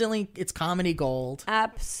 It's comedy gold.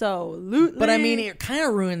 Absolutely. But I mean, it kind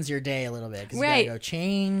of ruins your day a little bit because you gotta go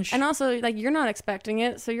change. And also, like, you're not expecting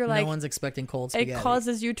it, so you're like, no one's expecting cold spaghetti. it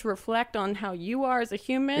causes you to reflect on how you are as a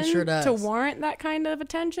human. It sure does. To warrant that kind of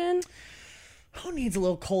attention. Who needs a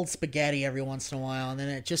little cold spaghetti every once in a while and then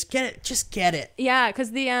it just get it. Yeah,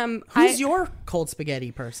 because the Who's your cold spaghetti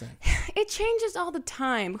person? It changes all the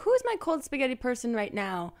time. Who's my cold spaghetti person right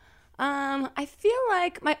now? I feel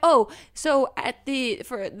like so at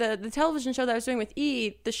for the television show that I was doing with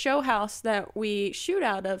E, the show house that we shoot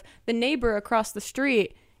out of, the neighbor across the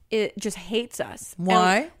street, it just hates us.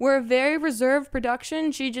 Why? And we're a very reserved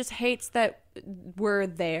production. She just hates that we're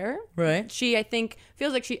there. Right. She, I think,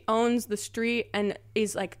 feels like she owns the street and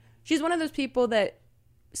is like, she's one of those people that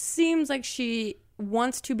seems like she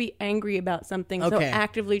wants to be angry about something, so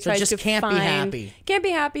actively tries to can't be happy. Can't be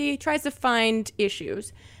happy, tries to find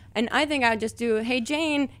issues. And I think I would just do, hey,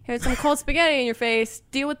 Jane, here's some cold spaghetti in your face.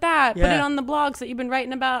 Deal with that. Yeah. Put it on the blogs that you've been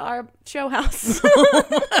writing about our show house.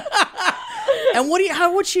 And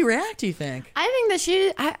how would she react, do you think? I think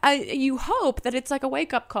that you hope that it's like a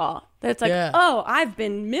wake-up call. That it's like, Yeah. oh, I've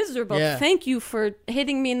been miserable. Yeah. Thank you for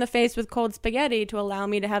hitting me in the face with cold spaghetti to allow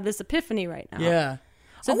me to have this epiphany right now. Yeah.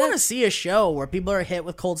 So I want to see a show where people are hit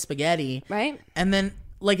with cold spaghetti. Right? And then,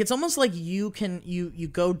 like, it's almost like you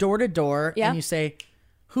go door to door Yeah. and you say,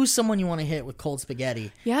 who's someone you want to hit with cold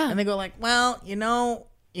spaghetti? Yeah. And they go like, well,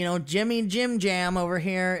 Jimmy Jim Jam over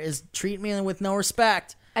here is treating me with no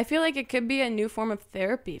respect. I feel like it could be a new form of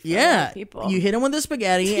therapy for a lot Yeah. of people. You hit them with the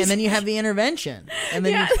spaghetti and then you have the intervention. And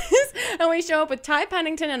then and we show up with Ty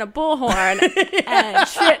Pennington and a bullhorn, and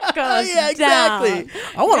shit goes yeah, exactly. down.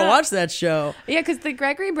 I want to watch that show. Yeah, because the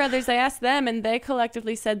Gregory brothers, I asked them, and they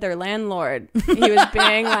collectively said their landlord, he was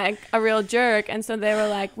being like a real jerk, and so they were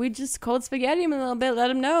like, we just cold spaghetti him a little bit, let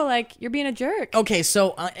him know like you're being a jerk. Okay,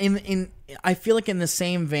 so I feel like in the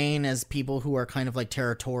same vein as people who are kind of like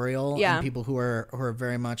territorial, Yeah. and people who are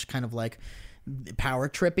very much kind of like power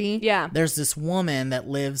trippy. Yeah. There's this woman that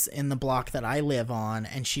lives in the block that I live on,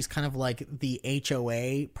 and she's kind of like the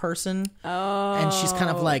HOA person. Oh. And she's kind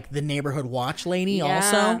of like the neighborhood watch lady Yeah.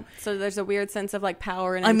 also. So there's a weird sense of like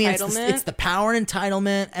power and I mean, entitlement. it's the power and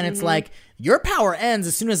entitlement, and it's like, your power ends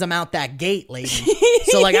as soon as I'm out that gate, lady.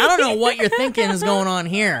 So, like, I don't know what you're thinking is going on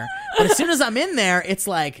here. But as soon as I'm in there, it's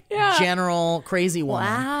like general crazy woman.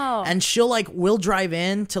 Wow. And we'll drive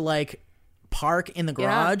in to like park in the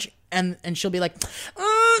garage, and she'll be like,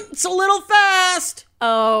 it's a little fast.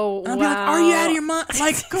 Oh, I'll be like, are you out of your mind?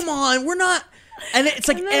 Like, come on, we're not. And it's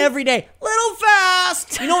like every day, little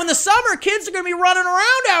fast. You know, in the summer, kids are going to be running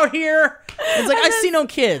around out here. It's like, I see no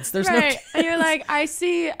kids. There's no kids. And you're like, I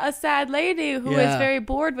see a sad lady who is very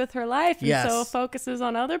bored with her life and so Yes. focuses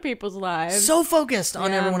on other people's lives. So focused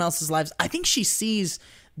on everyone else's lives. I think she sees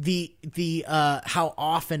the how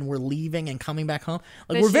often we're leaving and coming back home.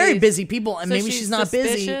 Like, That we're very she's- busy people, and so maybe she's not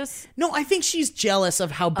suspicious? busy. No, I think she's jealous of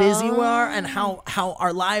how busy we are and how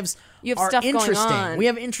our lives You have are stuff going interesting. on. We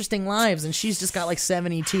have interesting lives, and she's just got like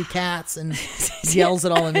 72 cats and yells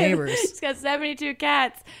at all the neighbors. She's got 72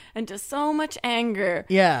 cats and just so much anger.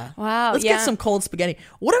 Yeah. Wow, Let's yeah. get some cold spaghetti.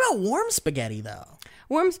 What about warm spaghetti though?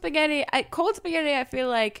 Warm spaghetti, cold spaghetti, I feel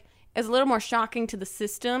like is a little more shocking to the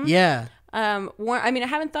system. Yeah. I mean, I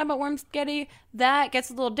haven't thought about warm spaghetti. That gets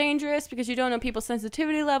a little dangerous because you don't know people's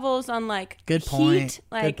sensitivity levels on like Good heat. point.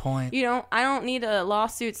 Like, Good point. I don't need a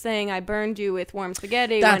lawsuit saying I burned you with warm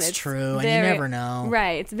spaghetti. That's when it's true, and you never know.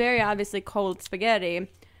 Right. It's very obviously cold spaghetti.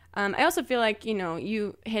 I also feel like,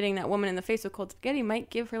 you hitting that woman in the face with cold spaghetti might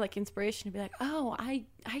give her like inspiration to be like, oh,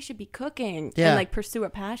 I should be cooking Yeah. and like pursue a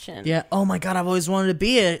passion. Yeah. Oh my God, I've always wanted to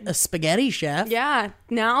be a spaghetti chef. Yeah,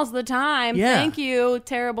 now's the time. Yeah. Thank you,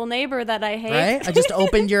 terrible neighbor that I hate. Right? I just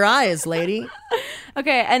opened your eyes, lady.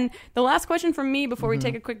 Okay, and the last question from me before we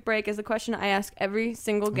take a quick break is the question I ask every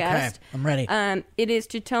single guest. Okay, I'm ready. It is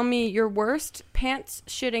to tell me your worst pants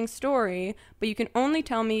shitting story, but you can only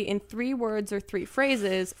tell me in 3 words or 3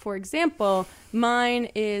 phrases. For example, mine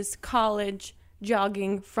is college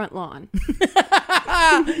jogging front lawn.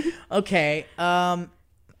 Okay.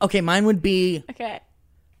 Okay, mine would be Okay.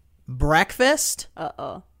 breakfast.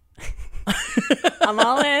 Uh-oh. I'm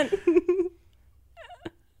all in.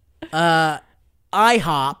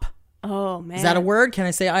 IHOP. Oh, man. Is that a word? Can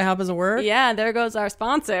I say IHOP as a word? Yeah, there goes our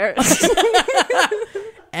sponsor.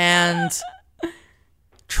 And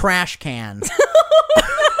trash cans.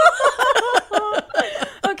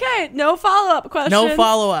 Okay, no follow-up questions. No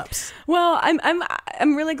follow-ups. Well,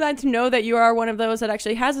 I'm really glad to know that you are one of those that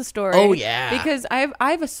actually has a story. Oh, yeah. Because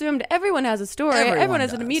I've assumed everyone has a story. Everyone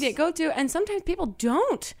has an does. immediate go-to, and sometimes people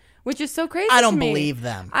don't, which is so crazy. I don't to me. believe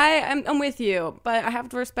them. I'm with you, but I have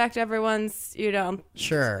to respect everyone's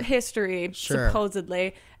Sure. history Sure.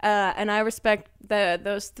 supposedly, and I respect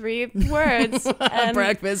those 3 words. And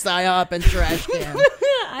Breakfast, IHOP, and trash can.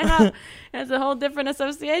 I have. It's a whole different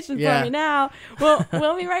association Yeah. for me now. Well,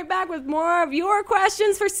 we'll be right back with more of your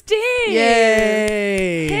questions for Steve.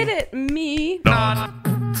 Yay! Hit it, me.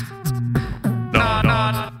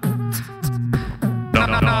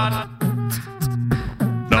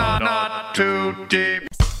 Not too deep.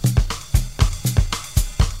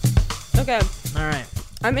 Okay, All right.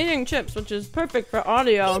 I'm eating chips, which is perfect for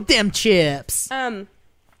audio. Eat them chips.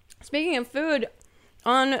 Speaking of food,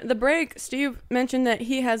 on the break, Steve mentioned that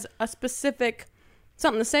he has a specific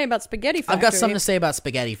something to say about Spaghetti Factory. I've got something to say about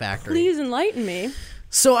Spaghetti Factory. Please enlighten me.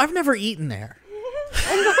 So I've never eaten there.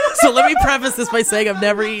 So let me preface this by saying I've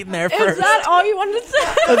never eaten there Is first. that all you wanted to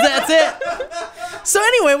say? That's it. So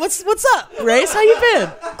anyway, what's up, Race? How you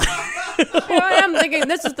been? Here I am thinking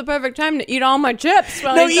this is the perfect time to eat all my chips.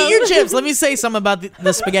 while No, he eat tells your me- chips. Let me say something about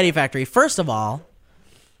the Spaghetti Factory. First of all,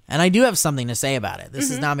 and I do have something to say about it. This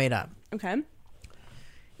is not made up. Okay.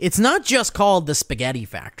 It's not just called the Spaghetti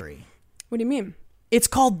Factory. What do you mean? It's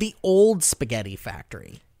called the Old Spaghetti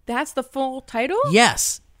Factory. That's the full title?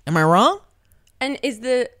 Yes. Am I wrong? And is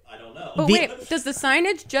the... I don't know. But The- wait, does the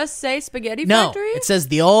signage just say Spaghetti No. Factory? It says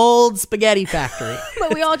the Old Spaghetti Factory.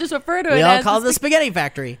 But we all just refer to it We all as... call it the Spaghetti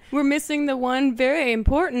Factory. We're missing the one very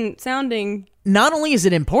important sounding... Not only is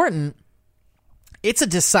it important, it's a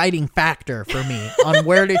deciding factor for me on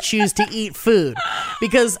where to choose to eat food.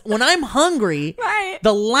 Because when I'm hungry, Right.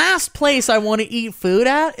 the last place I want to eat food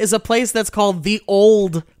at is a place that's called the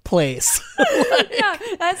Old Place Yeah,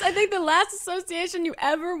 that's, I think, the last association you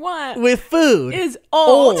ever want with food. is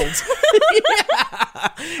old. Yeah.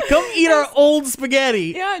 Come eat our old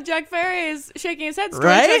spaghetti. Yeah, Jack Ferry is shaking his head. Story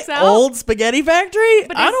Right? checks out. Old Spaghetti Factory?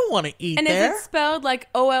 But I is- don't want to eat And there. is it spelled like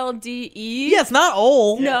O-L-D-E? Yeah, it's not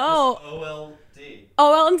old. No. OLD.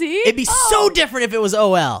 O-L-D? It'd be so different if it was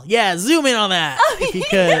OL. Yeah, zoom in on that if you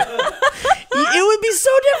could. It would be so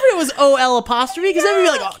different. It was OL apostrophe because then we'd be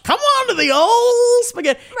like, oh, come on to the old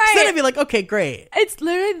spaghetti. Right. So then I'd be like, okay, great. It's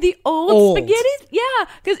literally the old spaghetti. Yeah,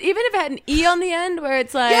 because even if it had an E on the end where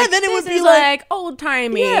it's like, then it would be like old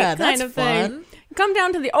timey Yeah, kind that's of thing. fun. Come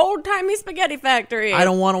down to the old timey spaghetti factory. I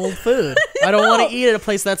don't want old food. I don't want to eat at a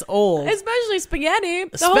place that's old. Especially spaghetti.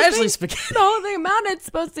 Especially spaghetti. The whole thing about it's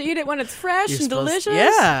supposed to eat it when it's fresh You're and supposed- delicious.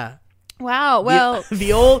 Yeah. Wow. Well,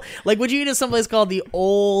 The old, like, would you eat at someplace called the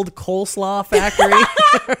Old Coleslaw Factory?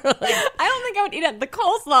 I don't think I would eat at the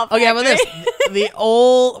coleslaw factory. Okay, how about this? The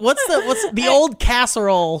old, what's the old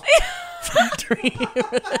casserole factory?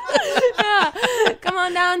 Yeah. Come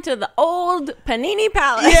on down to the old Panini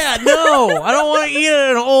Palace. Yeah, no, I don't want to eat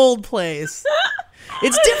at an old place.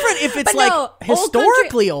 It's different if it's But like no,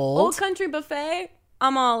 historically Old Country Buffet,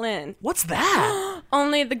 I'm all in. What's that?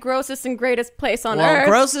 Only the grossest and greatest place on Well, earth.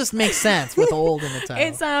 grossest makes sense with old in the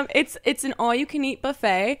title. It's an all you can eat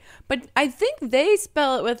buffet, but I think they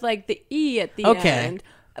spell it with like the E at the Okay. end.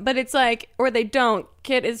 But it's like, or they don't.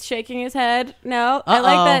 Kit is shaking his head. No, I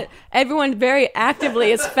like that everyone very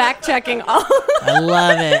actively is fact checking all. I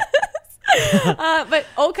love it. But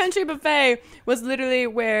Old Country Buffet was literally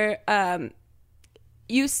where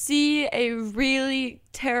you see a really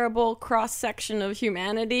terrible cross section of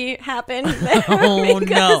humanity happen. There Oh,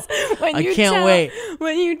 no. When I can't wait.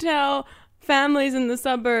 When you tell families in the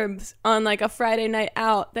suburbs on like a Friday night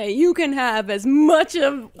out that you can have as much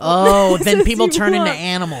of Oh, then as people you turn into want,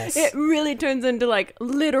 animals. it really turns into like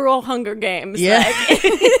literal Hunger Games. Yeah. Like,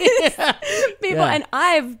 people, Yeah. and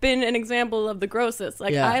I've been an example of the grossest.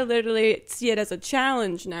 Like Yeah. I literally see it as a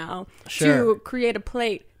challenge now Sure. to create a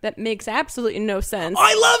plate that makes absolutely no sense.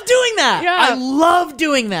 I love doing that. Yeah. I love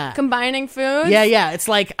doing that. Combining foods. Yeah. It's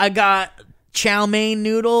like I got chow mein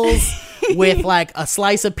noodles with like a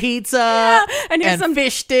slice of pizza and here's some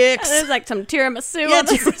fish sticks There's like some tiramisu Yeah, on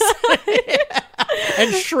the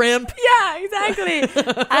and shrimp. Yeah, exactly.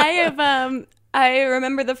 I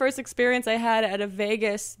remember the first experience I had at a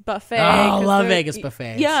Vegas buffet. Oh, I 'cause love they're- Vegas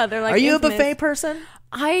buffets. Yeah, they're like Are you infamous. a buffet person?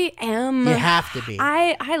 I am. You have to be.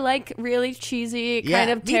 I like really cheesy Yeah,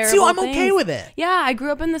 kind of me terrible too. I'm okay things. with it. Yeah, I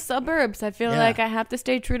grew up in the suburbs. I feel Yeah. like I have to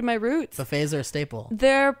stay true to my roots. Buffets are a staple.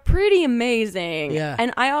 They're pretty amazing. Yeah.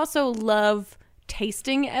 And I also love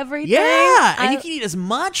tasting everything. Yeah, and I- you can eat as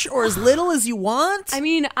much or as little as you want. I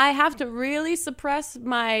mean, I have to really suppress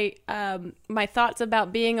my my thoughts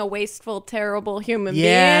about being a wasteful, terrible human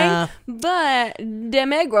Yeah. being. But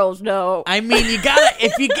them egg rolls, though. I mean, you gotta.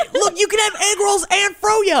 If you look, you can have egg rolls and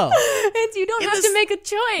froyo. You don't In have this- to make a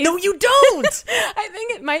choice. No, you don't. I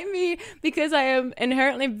think it might be because I am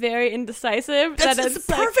inherently very indecisive. That's that it's it's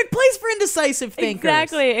the like- perfect place for indecisive thinkers.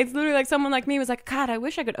 Exactly. It's literally like someone like me was like, God, I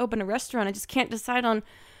wish I could open a restaurant. I just can't decide on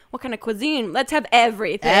what kind of cuisine. Let's have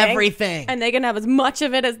everything. Everything. And they can have as much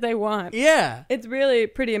of it as they want. Yeah. It's really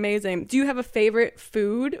pretty amazing. Do you have a favorite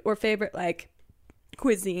food or favorite like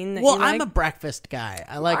cuisine that Well, you like? I'm a breakfast guy.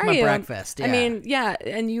 I like Are my you? breakfast. Yeah. I mean, yeah,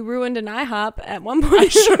 and you ruined an IHOP at one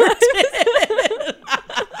point.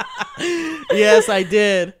 yes, I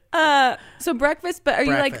did. So breakfast, but are you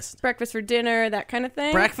like Breakfast. breakfast for dinner, that kind of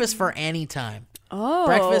thing? Breakfast for any time. Oh.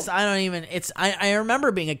 Breakfast, I don't even. It's. I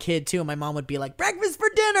remember being a kid too. And my mom would be like, "Breakfast for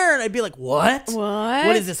dinner," and I'd be like, "What? What?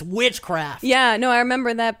 What is this witchcraft?" Yeah, no, I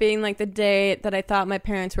remember that being like the day that I thought my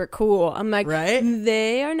parents were cool. I'm like, Right?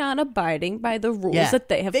 They are not abiding by the rules Yeah. that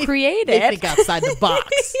they have They created. think outside the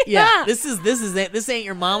box. Yeah. This is it. This ain't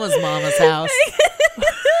your mama's house.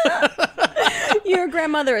 Your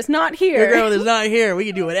grandmother is not here. Your grandmother's not here. We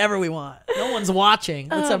can do whatever we want. No one's watching.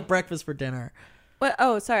 Let's have breakfast for dinner. What?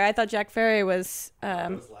 Oh, sorry. I thought Jack Ferry was. I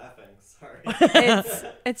was laughing. Sorry.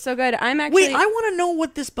 It's so good. I'm actually Wait, I want to know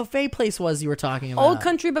what this buffet place was you were talking about. Old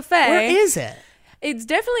Country Buffet. Where is it? It's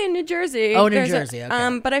definitely in New Jersey. Oh, New There's Jersey,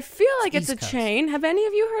 okay. But I feel like it's East a Coast. chain. Have any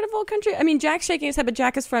of you heard of Old Country? I mean, Jack's shaking his head, but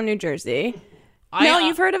Jack is from New Jersey. No,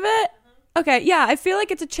 you've heard of it? Okay, yeah, I feel like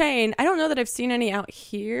it's a chain. I don't know that I've seen any out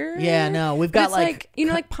here. Yeah, no, we've But got it's like you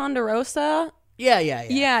know, like Ponderosa. yeah.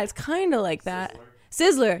 Yeah, it's kind of like that.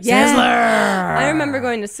 Sizzler. Sizzler. Yeah. I remember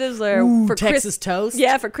going to Sizzler for Texas toast.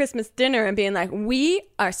 Yeah, for Christmas dinner and being like, we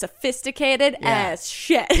are sophisticated as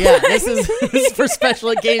shit. Yeah, this is for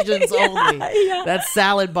special occasions only. yeah. That's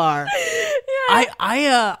salad bar.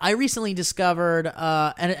 I recently discovered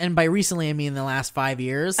and by recently I mean the last 5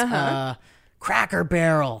 years, Cracker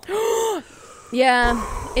Barrel. Yeah,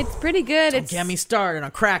 it's pretty good. It's Get me started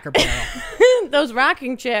on Cracker Barrel. those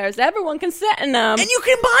rocking chairs. Everyone can sit in them. And you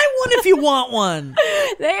can buy one if you want one.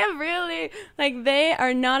 They have really, like, they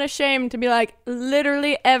are not ashamed to be like,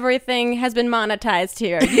 literally everything has been monetized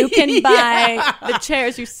here. You can buy the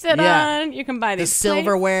chairs you sit Yeah. on. You can buy The these plates.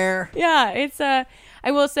 silverware. Yeah, it's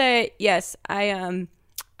I will say, yes, I'm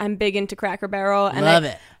big into Cracker Barrel. And Love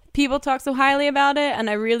it. People talk so highly about it, and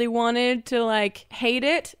I really wanted to like hate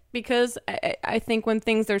it because I think when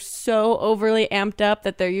things are so overly amped up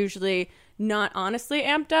that they're usually not honestly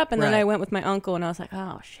amped up. And then I went with my uncle, and I was like,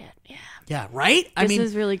 oh shit, yeah. Yeah, right? This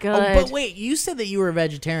is really good. Oh, but wait, you said that you were a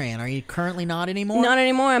vegetarian. Are you currently not anymore? Not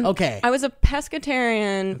anymore. Okay. I was a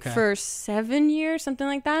pescatarian for 7 years, something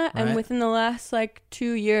like that. Right. And within the last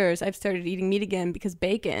 2 years, I've started eating meat again because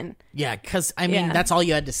bacon. Yeah, because, I mean, that's all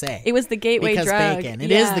you had to say. It was the gateway because drug. Bacon.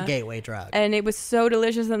 It is the gateway drug. And it was so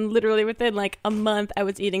delicious. And literally within a month, I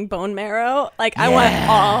was eating bone marrow. I went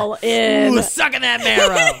all in. Ooh, sucking that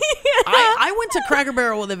marrow. I went to Cracker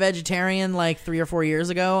Barrel with a vegetarian 3 or 4 years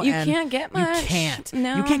ago. You can't get much. You can't.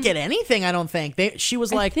 No. You can't get anything, I don't think. She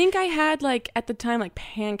was like... I think I had, at the time,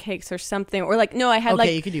 pancakes or something. Or, no, I had,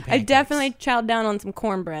 okay, you could do pancakes. I definitely chowed down on some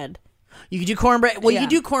cornbread. You could do cornbread. Well, Yeah. you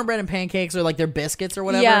do cornbread and pancakes or, their biscuits or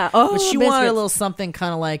whatever. Yeah. Oh, but she wanted a biscuits. little something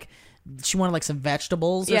kind of she wanted some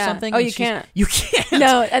vegetables or Yeah. something. Oh, and you can't. You can't.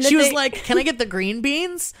 No, and she the was thing- like, "Can I get the green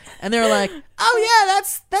beans?" And they're like, "Oh yeah,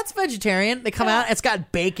 that's vegetarian." They come out, it's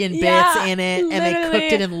got bacon bits Yeah, in it, and they literally.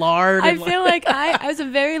 cooked it in lard. I and feel like I was a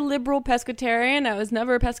very liberal pescatarian. I was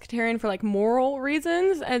never a pescatarian for moral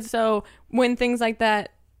reasons. And so when things like that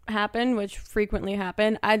happen, which frequently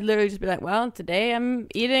happen, I'd literally just be like, well, today I'm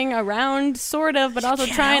eating around, sort of, but also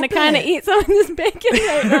can't trying to help kind of it. eat some of this bacon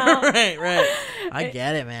right now. right. I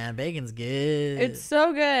get it, man. Bacon's good. It's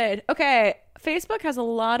so good. Okay, Facebook has a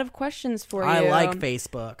lot of questions for you. I like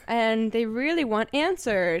Facebook. And they really want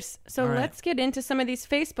answers. So All right. let's get into some of these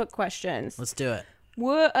Facebook questions. Let's do it.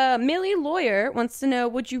 Millie Lawyer wants to know,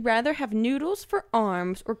 would you rather have noodles for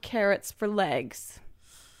arms or carrots for legs?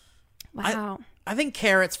 Wow. I think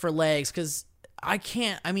carrots for legs because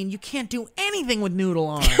you can't do anything with noodle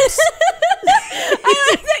arms. I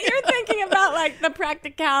like that you're thinking about the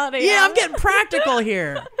practicality. Yeah, I'm getting practical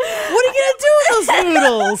here. What are you going to do with those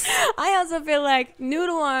noodles? I also feel like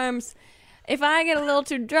noodle arms, if I get a little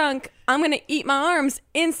too drunk, I'm going to eat my arms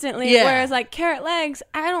instantly. Yeah. Whereas carrot legs,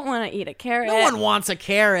 I don't want to eat a carrot. No one wants a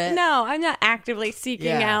carrot. No, I'm not actively seeking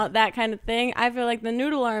Yeah. out that kind of thing. I feel like the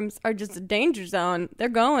noodle arms are just a danger zone. They're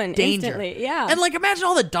going Danger. instantly. Yeah. And imagine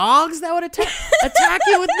all the dogs that would attack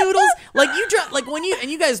you with noodles.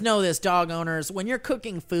 You guys know this, dog owners, when you're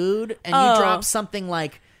cooking food and you drop something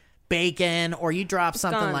like bacon or you drop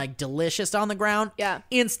something gone. delicious on the ground, Yeah.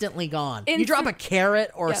 instantly gone. You drop a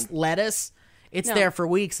carrot or Yeah. lettuce, it's No. there for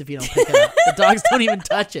weeks if you don't pick it up. The dogs don't even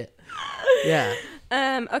touch it. Yeah.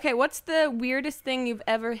 Okay, what's the weirdest thing you've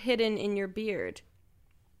ever hidden in your beard?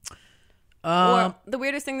 Um, Or the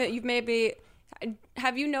weirdest thing that you've maybe...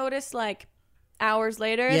 Have you noticed, hours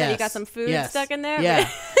later that you got some food stuck in there? Yeah.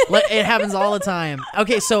 It happens all the time.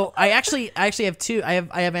 Okay, so I actually have two. I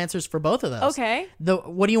have answers for both of those. Okay.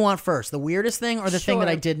 What do you want first? The weirdest thing or the thing that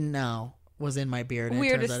Sure. I didn't know was in my beard? And it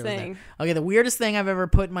turns Weirdest out it was there? thing. Okay, the weirdest thing I've ever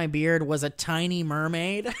put in my beard was a tiny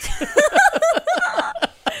mermaid.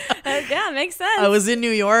 Yeah, makes sense. I was in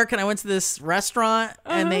New York and I went to this restaurant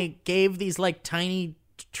Uh-huh. and they gave these tiny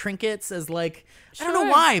trinkets as I don't know Sure.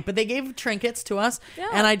 why, but they gave trinkets to us, Yeah.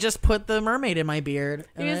 and I just put the mermaid in my beard.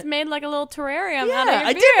 You and just made a little terrarium yeah, out of your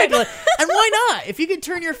I beard. did. And why not? If you could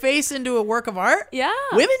turn your face into a work of art, Yeah.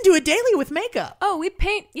 women do it daily with makeup. Oh, we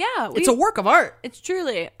paint. Yeah. It's a work of art. It's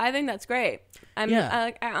truly. I think that's great.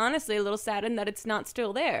 Yeah. I honestly a little saddened that it's not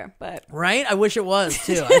still there, but. Right? I wish it was,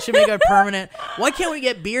 too. I should make it permanent. Why can't we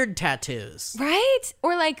get beard tattoos? Right?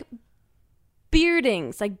 Or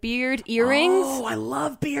beardings, beard earrings. Oh, I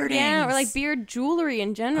love beardings. Yeah, or beard jewelry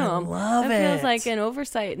in general. I love that feels it. like an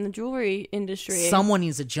oversight in the jewelry industry. Someone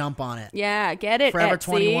needs to jump on it. Yeah, get it. Forever Etsy.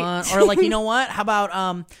 21. Or you know what? How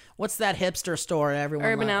about what's that hipster store everyone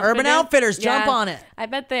Urban loves? Outfitters. Urban Outfitters, jump Yeah. on it. I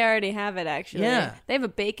bet they already have it, actually. Yeah. They have a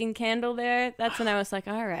bacon candle there. That's when I was like,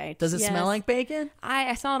 all right. Does it yes. smell like bacon?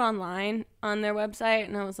 I saw it online on their website,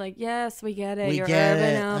 and I was like, yes, we get it. We You're get Urban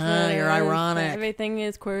it. Outfitters. You're ironic. Everything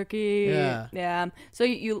is quirky. Yeah. Yeah. So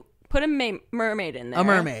you put a mermaid in there. A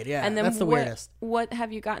mermaid, yeah. And then That's the weirdest. What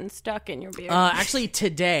have you gotten stuck in your beard? Actually,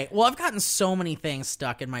 today, I've gotten so many things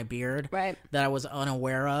stuck in my beard Right. that I was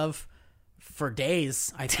unaware of for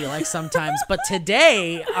days, I feel like sometimes. But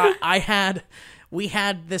today, we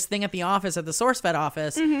had this thing at the office, at the SourceFed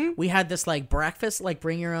office. Mm-hmm. We had this breakfast,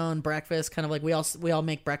 bring your own breakfast, kind of we all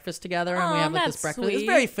make breakfast together, and we Aw, have this that's breakfast. It was sweet.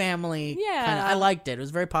 very family. Yeah. Kinda, I liked it. It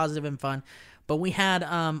was very positive and fun. But we had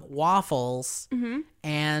waffles, Mm-hmm.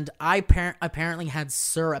 and I apparently had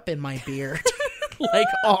syrup in my beard. like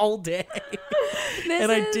all day.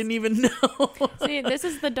 I didn't even know. See, this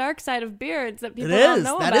is the dark side of beards that people It don't is.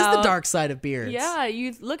 know That about. is the dark side of beards. Yeah,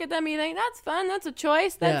 you look at them and you think, that's fun, that's a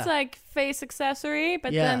choice, that's Yeah. like face accessory,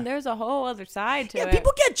 but Yeah. then there's a whole other side to Yeah, it.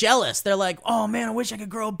 people get jealous. They're like, "Oh man, I wish I could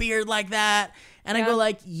grow a beard like that." And I Yeah. go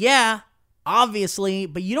like, "Yeah, obviously,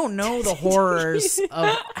 but you don't know the horrors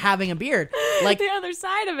of having a beard. Like, the other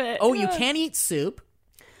side of it. oh, you Ugh. can't eat soup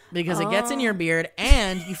because it gets in your beard,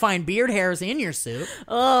 and you find beard hairs in your soup.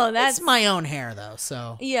 Oh, that's... That's my own hair, though.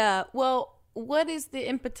 So Yeah, well, what is the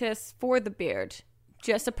impetus for the beard?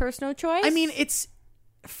 Just a personal choice? I mean, it's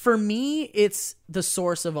for me, it's the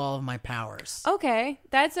source of all of my powers. Okay,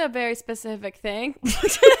 that's a very specific thing.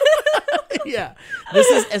 Yeah, this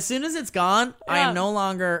is as soon as it's gone, I Yeah. am no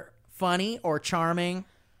longer funny or charming.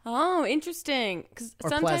 Oh, interesting. Because Or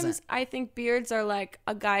sometimes pleasant. I think beards are like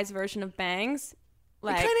a guy's version of bangs. It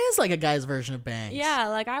Like, kind of is like a guy's version of bangs. yeah,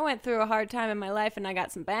 like I went through a hard time in my life and I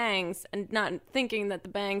got some bangs, and not thinking that the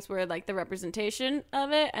bangs were like the representation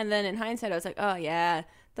of it. And then in hindsight, I was like, oh yeah,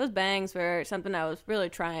 those bangs were something I was really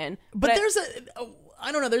trying. But there's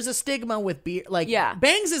I don't know. There's a stigma with beard. Like, Yeah.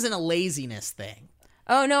 bangs isn't a laziness thing.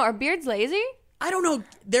 Oh no, are beards lazy? I don't know.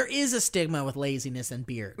 There is a stigma with laziness and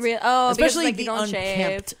beards. Oh, because, especially like, you the don't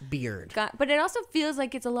unkempt beard. But it also feels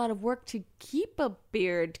like it's a lot of work to keep a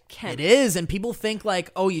beard It kempt. is, and people think like,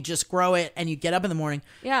 oh, you just grow it and you get up in the morning.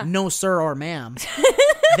 Yeah. No, sir or ma'am.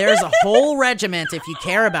 There's a whole regiment if you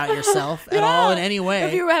care about yourself at all in any way.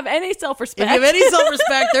 If you have any self-respect. If you have any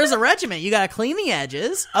self-respect, there's a regiment. You got to clean the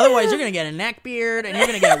edges. Otherwise, you're going to get a neck beard and you're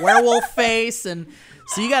going to get a werewolf face. And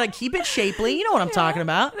so you got to keep it shapely. You know what I'm talking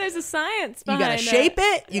about. There's a science You behind got to shape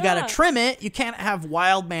it. You got Yeah. to trim it. You can't have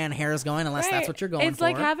wild man hairs going unless that's Right. what you're going It's for.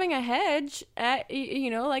 like having a hedge at,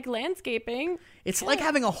 like landscaping. It's like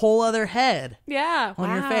having a whole other head. Yeah. On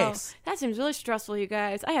your wow. face. That seems really stressful, you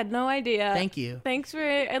guys. I had no idea. Thank you. Thanks for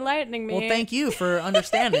enlightening me. Well, thank you for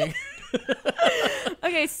understanding.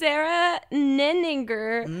 Okay, Sarah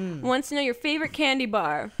Nenninger Mm. wants to know your favorite candy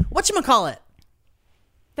bar. Whatchamacallit?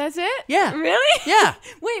 That's it? Yeah. Really? Yeah.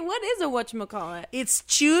 Wait, what is a whatchamacallit? It's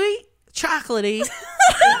chewy, chocolatey.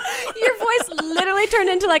 Your voice literally turned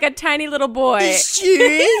into like a tiny little boy. It's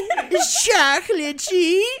chewy. It's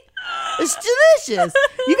chocolatey. It's delicious.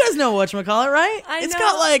 You guys know whatchamacallit, right? I It's know.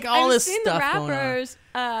 got like all I've this seen stuff the going on. rappers,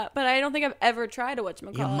 but I don't think I've ever tried a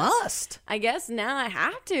whatchamacallit. You must. I guess now I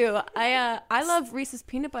have to. I love Reese's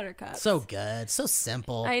peanut butter cups. So good. So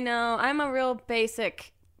simple. I know. I'm a real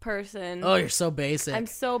basic person. Oh, you're so basic. I'm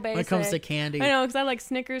so basic. When it comes to candy. I know, because I like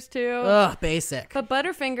Snickers too. Ugh, basic. But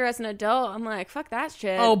Butterfinger as an adult, I'm like, fuck that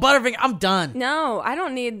shit. Oh, Butterfinger, I'm done. No, I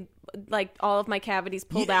don't need like all of my cavities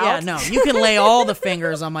pulled out. Yeah, no. You can lay all the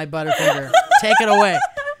fingers on my Butterfinger. Take it away.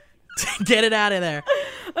 Get it out of there.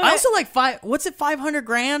 I also like what's it, 500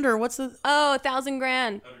 grand or what's the Oh, 1,000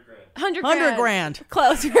 grand. 100 grand. 100 grand.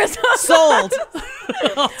 Close. Sold.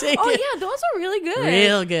 I'll take Oh it. yeah, those are really good.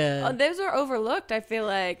 Real good. Oh, those are overlooked, I feel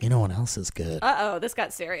like. You know what else is good? Uh-oh, this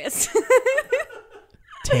got serious.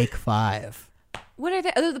 Take 5. What are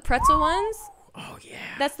they? Are they the pretzel ones? Oh yeah.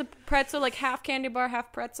 That's the pretzel, like half candy bar,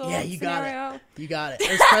 half pretzel Yeah, you got scenario. it. You got it.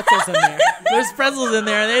 There's pretzels in there. There's pretzels in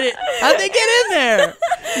there. They didn't. How'd they get in there?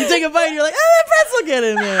 You take a bite, and you're like, how did that pretzel get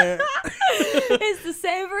in there? It's the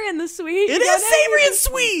savory and the sweet. It You got is savory and everything.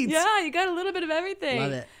 sweet. Yeah, you got a little bit of everything.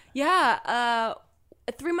 Love it. Yeah.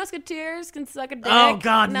 Three Musketeers can suck a dick. Oh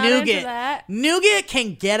God, Not into nougat. that. Nougat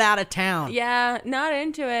can get out of town. Yeah, not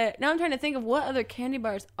into it. Now I'm trying to think of what other candy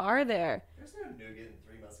bars are there. There's no nougat in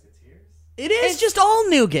Three Musketeers. It is just all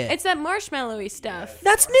nougat. It's that marshmallowy stuff.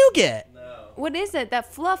 That's nougat. No. What is it?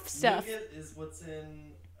 That fluff stuff. Nougat is what's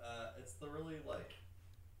in. It's the really like.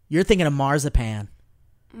 You're thinking of marzipan.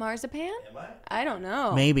 Marzipan? Am I? I don't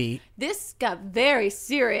know. Maybe. This got very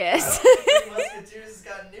serious. Three Musketeers has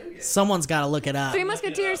got nougat. Someone's got to look it up. Three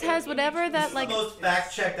Musketeers has whatever that This like. is the most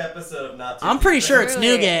fact-checked episode of Not Too I'm pretty Deep. sure it's Truly.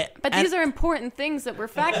 nougat. But And these are important things that we're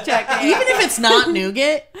fact checking. even if it's not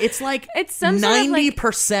nougat, it's like It's some sort of, like-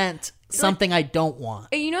 90% something I don't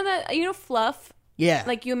want. You know that fluff. Yeah.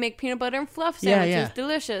 Like you make peanut butter and fluff Yeah, sandwiches, yeah.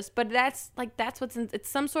 delicious. But that's what's in. It's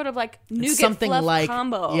some sort of like nougat It's something fluff like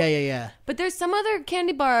combo. Yeah. But there's some other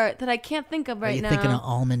candy bar that I can't think of Are right you now. thinking of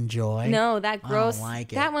almond joy? No, that gross.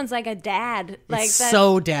 like it. That one's like a dad. Like It's that,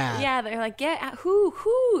 so dad. Yeah, they're like, yeah.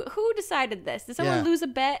 Who decided this? Did someone Yeah. lose a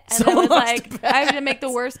bet? And Someone then was lost like, a bet. I have to make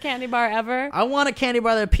the worst candy bar ever. I want a candy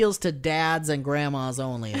bar that appeals to dads and grandmas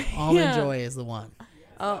only. Almond Yeah. joy is the one.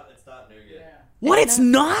 It's not nougat. What? It's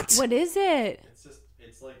not? What is it?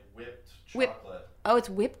 It's like whipped Whip- chocolate. Oh, it's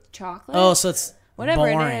whipped chocolate. Oh, so it's Whatever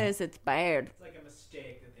boring. it is, it's bad. It's like a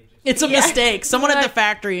mistake that they just It's a mistake. Someone at the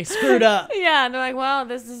factory screwed up. Yeah, and they're like, well,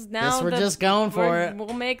 this is now. Guess we're just going for it.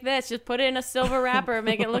 We'll make this. Just put it in a silver wrapper,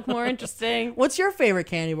 make it look more interesting. What's your favorite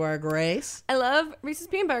candy bar, Grace? I love Reese's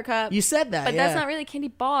Peanut Butter Cup. You said that, but that's not really a candy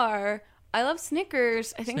bar. I love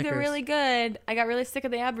Snickers. I think they're Snickers. really good. I got really sick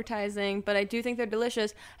of the advertising, but I do think they're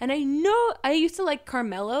delicious. And I know I used to like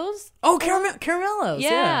Caramellos. Oh, Caramellos.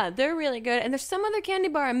 Yeah, they're really good. And there's some other candy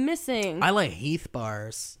bar I'm missing. I like Heath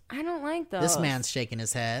bars. I don't like those. This man's shaking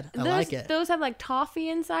his head. I like it. Those have like toffee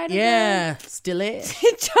inside of them. Yeah, still it.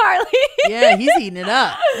 Charlie. Yeah, he's eating it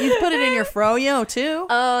up. You put it in your froyo too.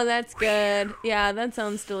 Oh, that's good. Yeah, that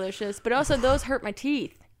sounds delicious. But also, those hurt my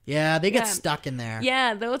teeth. Yeah, they get stuck in there.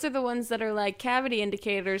 Yeah, those are the ones that are like cavity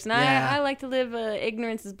indicators. And I like to live a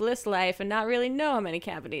ignorance is bliss life and not really know how many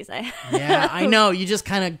cavities I have. Yeah, I know. You just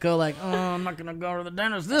kind of go like, oh, I'm not going to go to the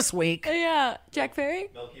dentist this week. Yeah. Jack Ferry?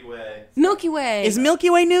 Milky Way. Milky Way. Is Milky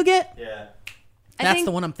Way nougat? Yeah. That's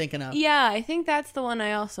the one I'm thinking of. Yeah, I think that's the one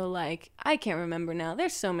I also like. I can't remember now.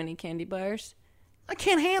 There's so many candy bars. I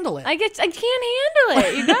can't handle it. I can't handle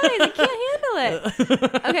it, you guys. I can't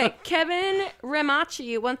handle it. Okay, Kevin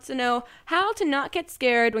Remachi wants to know how to not get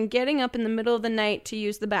scared when getting up in the middle of the night to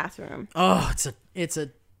use the bathroom. Oh, it's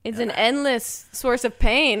an endless source of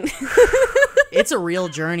pain. It's a real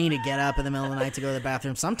journey to get up in the middle of the night to go to the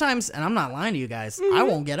bathroom. Sometimes, and I'm not lying to you guys, I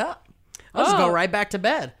won't get up. I'll just go right back to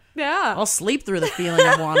bed. Yeah. I'll sleep through the feeling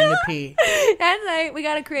of wanting to pee. At night, we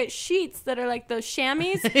got to create sheets that are like those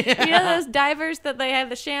chamois. You know those divers that they have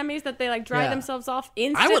the chamois that they like dry themselves off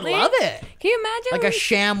instantly? I would love it. Can you imagine? Like a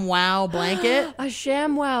ShamWow blanket. A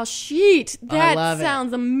ShamWow sheet. That love it.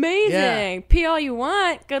 sounds amazing. Yeah. Pee all you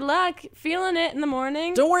want. Good luck feeling it in the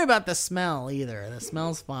morning. Don't worry about the smell either. The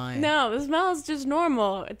smell's fine. No, the smell is just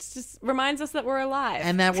normal. It just reminds us that we're alive.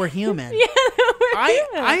 And that we're human. yeah,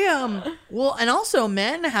 we're human. Well, and also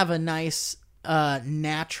men have a nice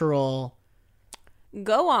natural.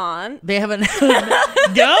 Go on. They have a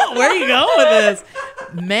go. Where are you going with this?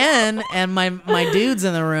 Men and my dudes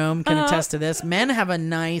in the room can attest to this. Men have a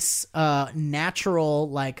nice natural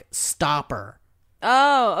like stopper.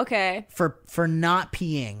 Oh, okay. For not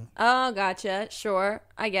peeing. Oh, gotcha. Sure.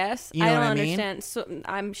 I guess. You know I don't what I mean? understand. So,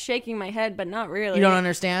 I'm shaking my head, but not really. You don't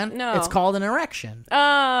understand? No. It's called an erection.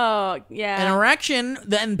 Oh, yeah. An erection,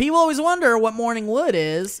 and people always wonder what morning wood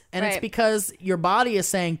is, and it's Right. because your body is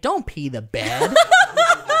saying, don't pee the bed.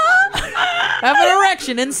 Have an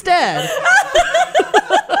erection instead.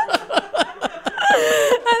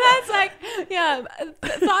 That's like, yeah,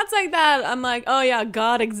 thoughts like that. I'm like, oh yeah,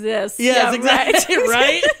 God exists. Yes, yeah, exactly. Right.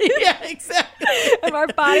 Right? Yeah, exactly. If our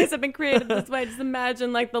bodies have been created this way, just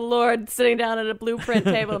imagine like the Lord sitting down at a blueprint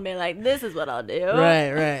table and being like, this is what I'll do.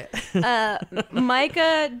 Right.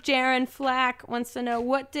 Micah Jaron Flack wants to know,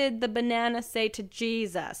 what did the banana say to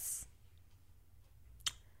Jesus?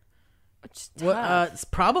 Which is tough. It's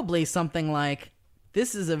probably something like,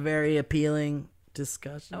 this is a very appealing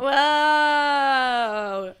discussion.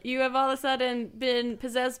 Whoa! You have all of a sudden been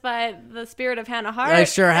possessed by the spirit of Hannah Hart. I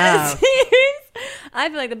sure have. I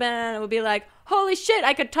feel like the banana would be like, holy shit,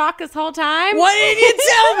 I could talk this whole time? Why didn't you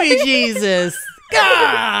tell me, Jesus?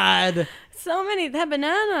 God! So many, that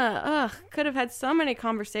banana, could have had so many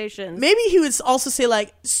conversations. Maybe he would also say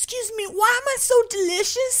like, excuse me, why am I so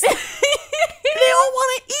delicious? They all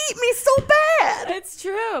want to eat me so bad. It's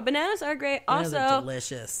true. Bananas are great. Bananas are Also,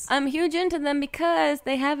 delicious. I'm huge into them because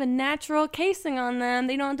they have a natural casing on them.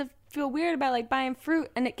 They don't have to feel weird about like buying fruit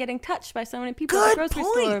and it getting touched by so many people at the Good grocery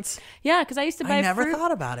point. store. Yeah, because I used to buy I never fruit.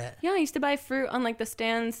 thought about it. Yeah, I used to buy fruit on like the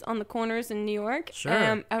stands on the corners in New York. Sure.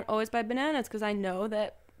 I would always buy bananas because I know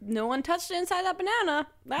that no one touched it inside that banana.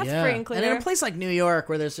 That's Yeah. free and clear. And in a place like New York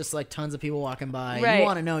where there's just like tons of people walking by, Right. you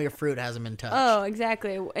want to know your fruit hasn't been touched. Oh,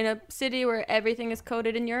 exactly. In a city where everything is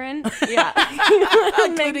coated in urine. Yeah.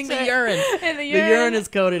 Including the urine. And The urine is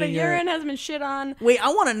coated in The urine. urine has been shit on. Wait, I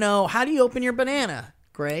want to know, how do you open your banana,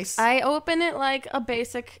 Grace? I open it like a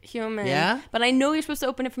basic human. Yeah? But I know you're supposed to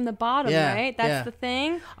open it from the bottom, Yeah, right? That's yeah. the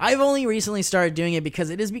thing. I've only recently started doing it because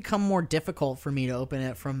it has become more difficult for me to open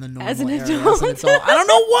it from the normal As an area. adult. I don't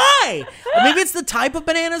know why. Or maybe it's the type of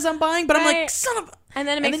bananas I'm buying, but I'm like, Right. son of... And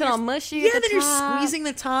then it makes it all you're- mushy Yeah, at the then you're top. squeezing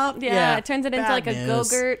the top. Yeah, it turns it into bad like a news.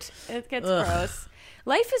 Go-Gurt. It gets Ugh. gross.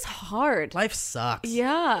 Life is hard. Life sucks.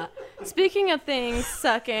 Yeah. Speaking of things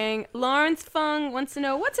sucking, Lawrence Fung wants to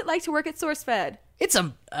know, what's it like to work at SourceFed? It's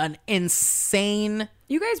an insane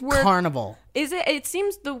You guys work. carnival. Is it? It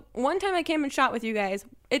seems the one time I came and shot with you guys,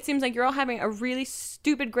 it seems like you're all having a really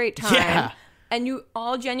stupid great time. Yeah. and you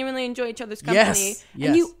all genuinely enjoy each other's company. Yes.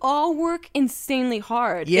 And you all work insanely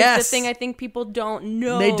hard. Yes. Is the thing I think people don't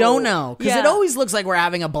know. They don't know. Because it always looks like we're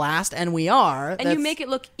having a blast, and we are. And you make it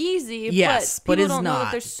look easy, yes, but people it's don't know not.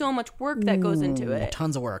 that there's so much work that goes into it.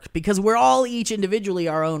 Tons of work. Because we're all each individually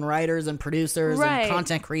our own writers and producers Right. and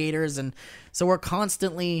content creators, and so we're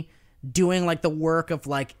constantly doing like the work of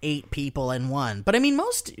like 8 people in one. But I mean,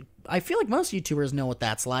 I feel like most YouTubers know what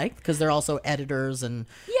that's like, because they're also editors and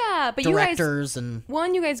Yeah, but directors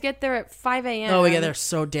you guys get there at 5 a.m. Oh, we get there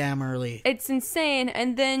so damn early. It's insane.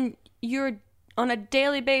 And then you're on a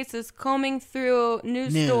daily basis combing through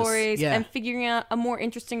news stories and figuring out a more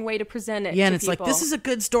interesting way to present it. Yeah, and to it's people. like, this is a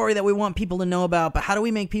good story that we want people to know about, but how do we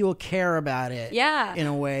make people care about it? Yeah. In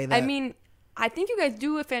a way that... I mean, I think you guys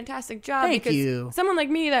do a fantastic job. Thank because you. Someone like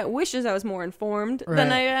me that wishes I was more informed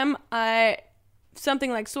than I am,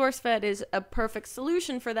 something like SourceFed is a perfect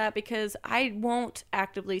solution for that, because I won't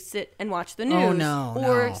actively sit and watch the news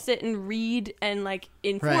or sit and read and like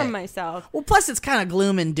inform myself. Well, plus it's kind of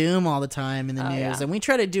gloom and doom all the time in the news, yeah. and we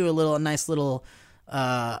try to do a nice little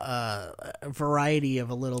variety of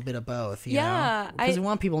a little bit of both. You know? Because we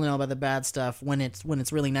want people to know about the bad stuff when it's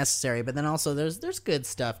really necessary, but then also there's good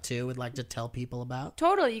stuff too. We'd like to tell people about.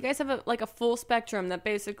 Totally, you guys have a full spectrum that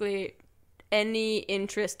basically any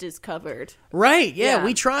interest is covered. Right, yeah.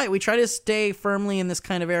 We try to stay firmly in this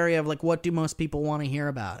kind of area of like, what do most people want to hear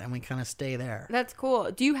about, and we kind of stay there. That's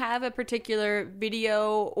cool. Do you have a particular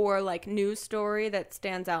video or like news story that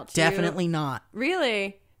stands out to you? Definitely not.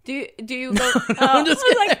 Really? Do you go I'm just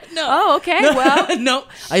kidding. like, no. Oh, okay. Well, no,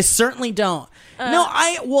 I certainly don't.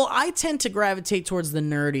 I tend to gravitate towards the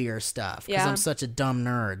nerdier stuff because I'm such a dumb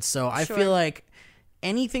nerd. So I feel like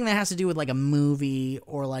anything that has to do with like a movie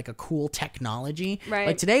or like a cool technology. Right.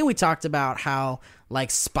 Like today we talked about how like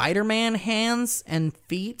Spider-Man hands and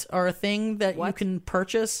feet are a thing that you can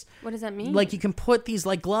purchase. What does that mean? Like you can put these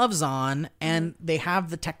like gloves on, and they have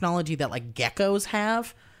the technology that like geckos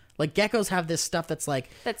have. Like geckos have this stuff that's like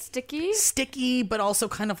that's sticky, but also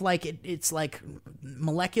kind of like it's like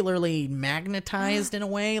molecularly magnetized in a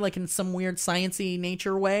way, like in some weird sciencey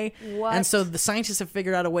nature way. What? And so the scientists have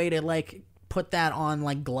figured out a way to like put that on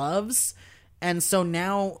like gloves, and so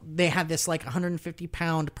now they have this like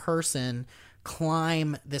 150-pound person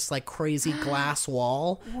climb this like crazy glass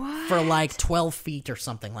wall for like 12 feet or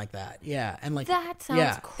something like that. Yeah, and like that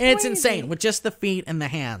sounds crazy. And it's insane with just the feet and the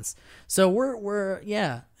hands. So we're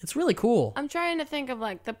it's really cool. I'm trying to think of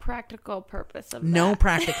like the practical purpose of no that.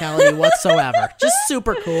 practicality whatsoever. Just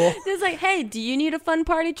super cool. It's like, hey, do you need a fun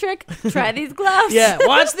party trick? Try these gloves. Yeah,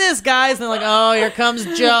 watch this, guys. And they're like, oh, here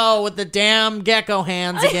comes Joe with the damn gecko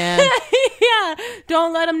hands again. Yeah,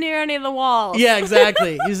 don't let him near any of the walls. Yeah,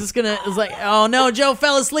 exactly. He's just gonna. It's like, oh no, Joe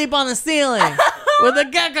fell asleep on the ceiling with the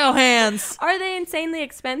gecko hands. Are they insanely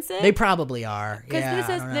expensive? They probably are. Because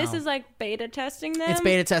Yeah, this is like beta testing them. It's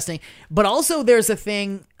beta testing, but also there's a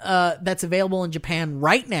thing that's available in Japan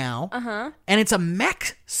right now, and it's a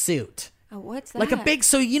mech suit. Oh, what's that? Like a big,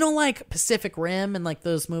 so you know, like Pacific Rim and like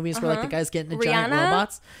those movies where like the guys get into giant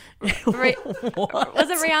robots. Was it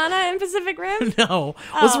Rihanna in Pacific Rim? No,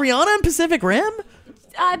 was Rihanna in Pacific Rim?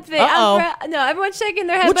 No, everyone's shaking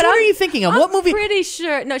their head. Which one are you thinking of? What movie? I'm pretty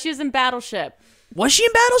sure. No, she was in Battleship. Was she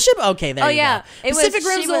in Battleship? Okay, there you yeah. go. Pacific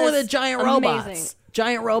Rim's the one with the giant robots. Amazing.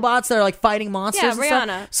 Giant robots that are like fighting monsters. Yeah, and Rihanna.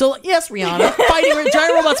 Stuff. So yes, Rihanna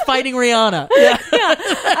giant robots fighting Rihanna. Yeah,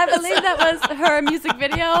 I believe that was her music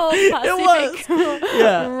video. It was.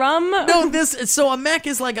 Yeah. Rum. No, so a mech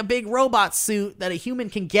is like a big robot suit that a human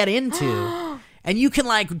can get into, and you can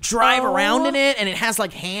like drive around in it, and it has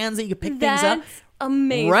like hands that you can pick things up.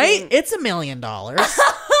 Amazing. Right? It's $1 million.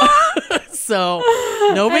 So,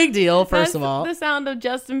 no big deal, first of all. The sound of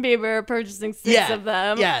Justin Bieber purchasing 6 of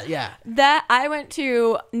them. Yeah. That I went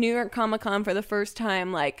to New York Comic Con for the first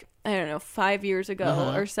time, like, I don't know, 5 years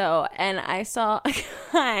ago or so, and I saw a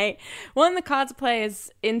guy. One, the cosplay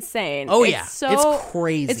is insane. Oh, yeah. It's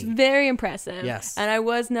crazy. It's very impressive. Yes. And I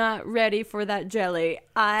was not ready for that jelly.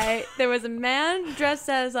 There was a man dressed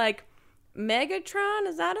as, like, Megatron,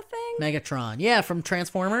 is that a thing? Megatron, yeah, from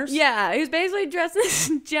Transformers. Yeah, he was basically dressed in this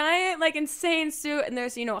giant, like, insane suit, and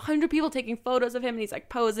there's 100 people taking photos of him, and he's like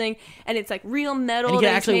posing, and it's like real metal. And he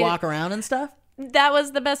can actually walk around and stuff. that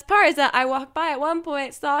was the best part, is that I walked by at one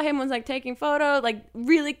point, saw him, was like taking photos, like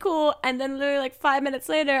really cool, and then literally like 5 minutes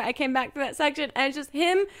later I came back to that section and it's just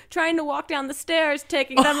him trying to walk down the stairs,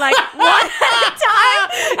 taking them like one at a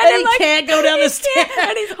time, and he can't go down the stairs,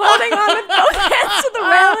 and he's holding on with both hands to the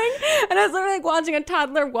railing, and I was literally like watching a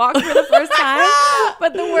toddler walk for the first time.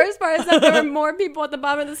 But the worst part is that there were more people at the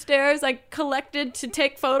bottom of the stairs like collected to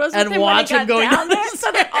take photos with and him watch when he him got going down there.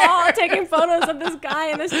 So they're all taking photos of this guy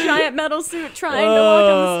in this giant metal suit trying to walk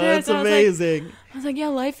on the stairs. That's And amazing. I was like, yeah,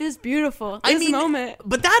 life is beautiful. This moment.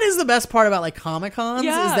 But that is the best part about like Comic Cons,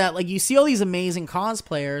 Yeah. is that like you see all these amazing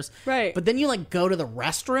cosplayers, Right. But then you like go to the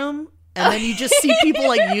restroom. And then you just see people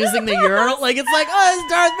like using the urinal. Like, it's like, oh,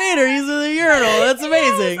 it's Darth Vader using the urinal. That's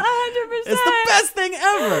amazing. Yes, 100%. It's the best thing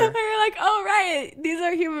ever. And you're like, oh, right. These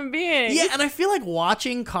are human beings. Yeah, and I feel like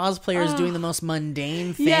watching cosplayers doing the most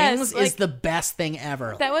mundane things Yes, like- is the best thing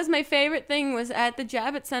ever. That was my favorite thing, was at the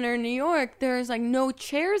Javits Center in New York, there's like no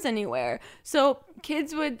chairs anywhere. So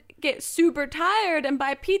kids would get super tired and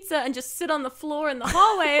buy pizza and just sit on the floor in the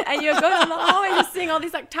hallway, and you go down the hallway just seeing all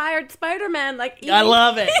these like tired Spider-Man like eating. I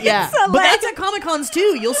love it. Yeah. pizza But that's legs. at Comic Cons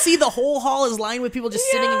too. You'll see the whole hall is lined with people just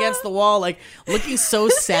sitting Yeah. against the wall, like looking so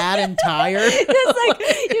sad and tired. Just like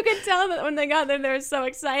you could tell that when they got there, they were so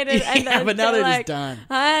excited. And Yeah, then but now they're just like, done.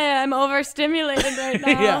 Hi, I'm overstimulated right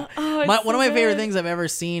now. Yeah. Oh, it's One of so my favorite good. things I've ever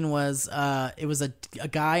seen was it was a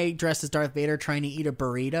guy dressed as Darth Vader trying to eat a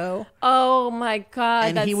burrito. Oh my god,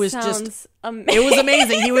 And that he was just- sounds amazing. It was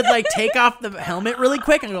amazing. He would like take off the helmet really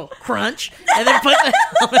quick and go crunch, and then put the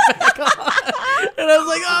helmet back on. And I was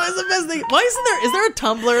like, oh, it's the best thing. Why isn't there? Is there a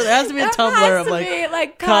Tumblr? There has to be a There Tumblr has of to like be,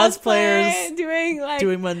 like cosplayers cosplay,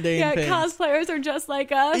 doing mundane yeah, things. cosplayers are just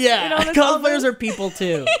like us. Yeah, you know, this cosplayers all- are people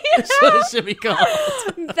too. That's what it should be called.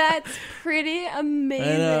 That's pretty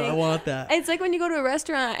amazing. I know. I want that. It's like when you go to a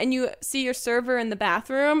restaurant and you see your server in the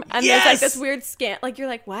bathroom, and Yes! there's like this weird scan. Like you're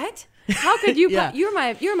like, what? How could you? Yeah. You're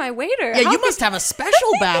my waiter. Yeah, How you could- must have a special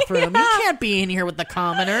bathroom. Yeah. You can't be in here with the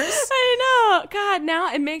commoners. I know. God,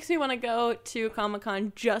 now it makes me want to go to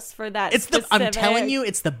Comic-Con just for that. I'm specific- telling you,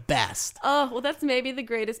 it's the best. Oh, well, that's maybe the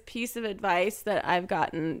greatest piece of advice that I've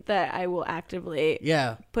gotten that I will actively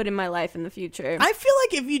Yeah. put in my life in the future. I feel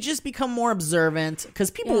like if you just become more observant,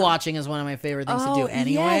 because people Yeah. watching is one of my favorite things to do Oh,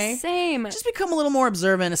 anyway. yes, same. Just become a little more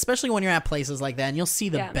observant, especially when you're at places like that, and you'll see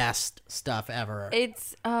the Yeah. best stuff ever.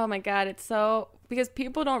 It's, oh my God, it's so, because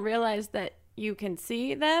people don't realize that you can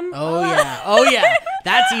see them. Oh yeah, oh yeah.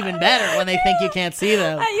 That's even better when they think you can't see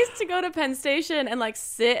them. I used to go to Penn Station and like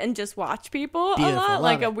sit and just watch people Beautiful, a lot, love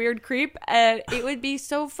like it. a weird creep, and it would be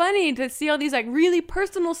so funny to see all these like really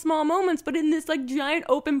personal small moments, but in this like giant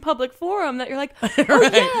open public forum that you're like, oh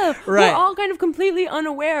Right, yeah, right. we're all kind of completely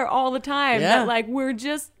unaware all the time Yeah. that like we're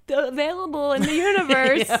just available in the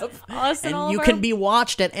universe. Yep. Us and all And you of can our- be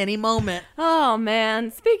watched at any moment. Oh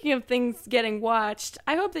man, speaking of things getting watched,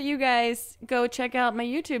 I hope that you guys go check out my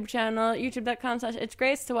YouTube channel,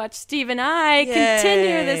 youtube.com/itsgrace, to watch Steve and I continue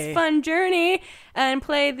Yay. this fun journey and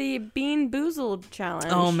play the Bean Boozled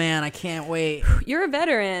challenge. Oh man, I can't wait. You're a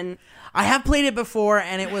veteran. I have played it before,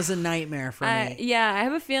 and it was a nightmare for me. Yeah, I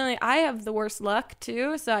have a feeling I have the worst luck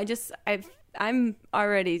too, so I'm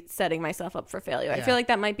already setting myself up for failure. I Yeah. feel like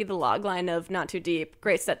that might be the log line of Not Too Deep.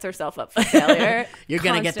 Grace sets herself up for failure. You're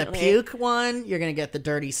gonna get the constantly. puke one. You're gonna get the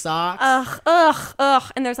dirty socks.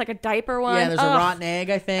 Ugh. And there's like a diaper one. yeah, there's a Ugh. rotten egg,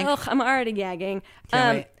 I think. Ugh, I'm already gagging.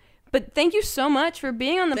 Can't wait. But thank you so much for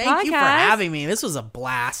being on the podcast. Thank you for having me. This was a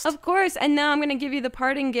blast. Of course. And now I'm going to give you the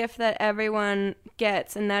parting gift that everyone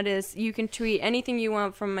gets, and that is you can tweet anything you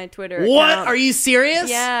want from my Twitter What? account. Are you serious?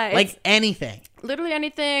 Yeah, Like it's- anything. Literally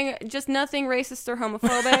anything, just nothing racist or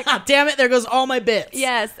homophobic. Ah, damn it, there goes all my bits.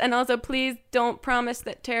 Yes, and also please don't promise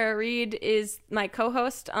that Tara Reid is my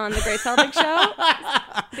co-host on the Grace Helbig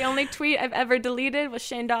Show. The only tweet I've ever deleted was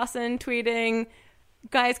Shane Dawson tweeting,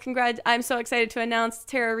 guys, I'm so excited to announce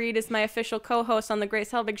Tara Reid is my official co-host on the Grace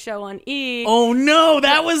Helbig Show on E! Oh no,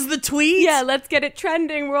 that was the tweet? Yeah, let's get it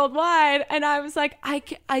trending worldwide. And I was like,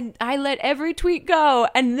 I let every tweet go,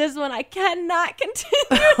 and this one I cannot continue.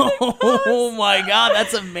 Oh my god,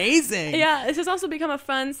 that's amazing. Yeah, this has also become a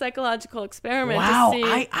fun psychological experiment. Wow, to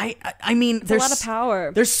see. I mean, a there's lot of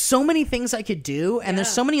power. There's so many things I could do, and there's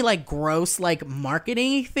so many like gross like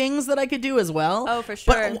marketing things that I could do as well. Oh, for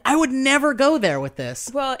sure. But I would never go there with this.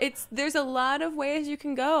 Well, there's a lot of ways you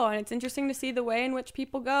can go, and it's interesting to see the way in which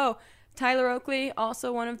people go. Tyler Oakley,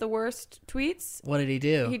 also one of the worst tweets. What did he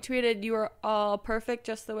do? He tweeted, "You are all perfect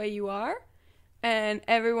just the way you are." and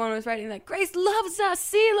everyone was writing like, Grace loves us.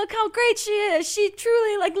 See, look how great she is. She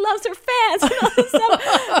truly like loves her fans and all this stuff.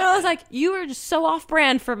 And I was like, you are just so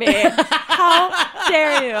off-brand for me. How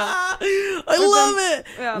dare you? I love it.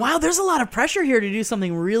 Yeah. Wow, there's a lot of pressure here to do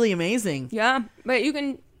something really amazing. Yeah, but you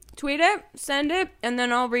can tweet it, send it, and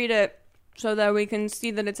then I'll read it so that we can see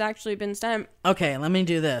that it's actually been sent. Okay, let me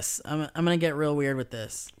do this. I'm gonna get real weird with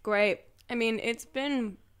this. Great. I mean, it's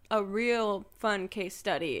been a real fun case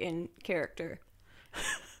study in character.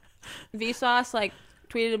 Vsauce like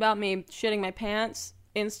tweeted about me shitting my pants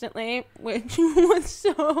instantly, which was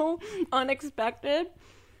so unexpected.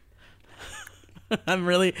 I'm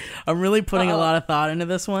really putting a lot of thought into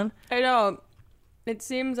this one. I know. It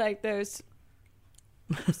seems like there's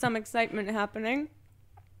some excitement happening.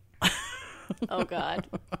 Oh God.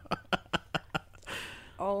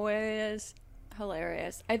 Always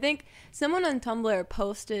hilarious. I think someone on Tumblr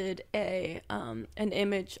posted an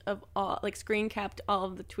image of all, like screen capped all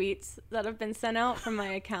of the tweets that have been sent out from my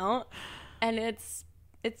account, and it's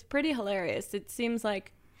pretty hilarious. It seems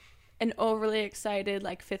like an overly excited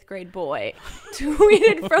like 5th grade boy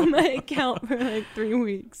tweeted from my account for like 3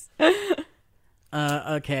 weeks.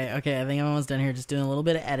 Okay. I think I'm almost done here. Just doing a little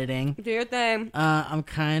bit of editing. Do your thing. I'm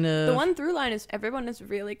kind of... The one through line is everyone is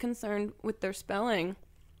really concerned with their spelling.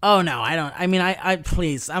 Oh, no, I don't. I mean, I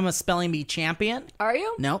please, I'm a spelling bee champion. Are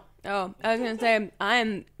you? Nope. Oh, I was going to say,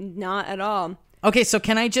 I'm not at all. Okay, so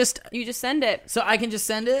can I just... You just send it. So I can just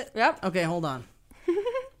send it? Yep. Okay, hold on.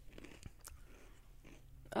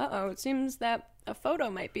 Uh-oh, it seems that a photo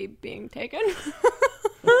might be being taken.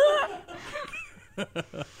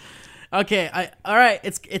 Okay, all right,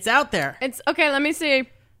 it's out there. It's okay, let me see.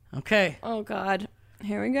 Okay. Oh God.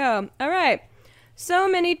 Here we go. All right. So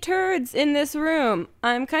many turds in this room.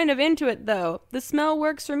 I'm kind of into it though. The smell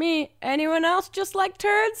works for me. Anyone else just like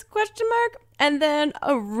turds? ? And then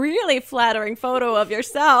a really flattering photo of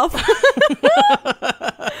yourself.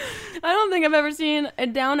 I don't think I've ever seen a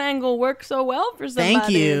down angle work so well for somebody. Thank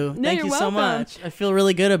you. No, Thank you're you so welcome. much. I feel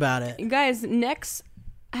really good about it. You guys, necks,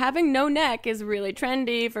 having no neck is really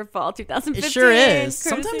trendy for fall 2015. It sure is.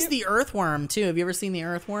 Courtesy- Sometimes the earthworm too. Have you ever seen the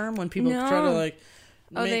earthworm when people No. try to like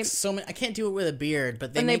Oh, make they- so many? I can't do it with a beard,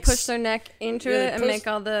 but When they push their neck into Yeah, they it and push- make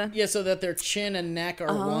all the... yeah, so that their chin and neck are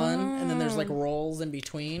one, and then there's like rolls in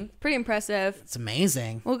between. Pretty impressive. It's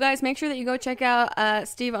amazing. Well, guys, make sure that you go check out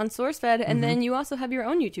Steve on SourceFed, and then you also have your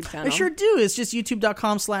own YouTube channel. I sure do. It's just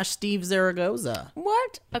youtube.com/Steve Zaragoza.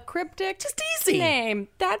 What a cryptic Just easy. name.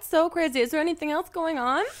 That's so crazy. Is there anything else going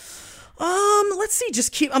on? Let's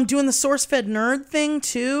see. I'm doing the SourceFed nerd thing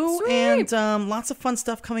too, Sweet. and lots of fun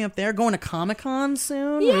stuff coming up there. Going to Comic-Con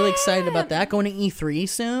soon. Really excited about that. Going to E3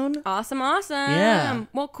 soon. Awesome. Yeah.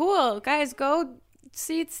 Well, cool. Guys, go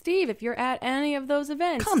see Steve if you're at any of those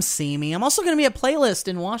events. Come see me. I'm also going to be at Playlist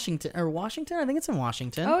in Washington. I think it's in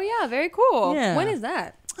Washington. Oh, yeah. Very cool. Yeah. When is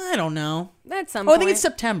that? I don't know. That's some Oh, I point. think it's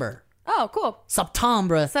September. Oh, cool.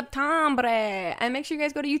 September. September. And make sure you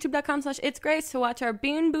guys go to youtube.com/itsgrace to watch our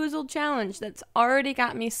Bean Boozled challenge that's already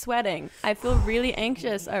got me sweating. I feel really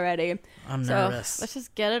anxious already. I'm So, nervous. let's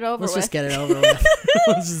just get it over Let's with. just get it over with.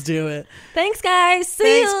 Let's just do it. Thanks, guys. See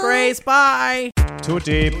Thanks, ya. Grace. Bye. Too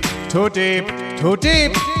deep, too deep, too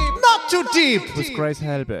deep, not too deep with Grace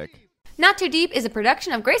Helbig. Not Too Deep is a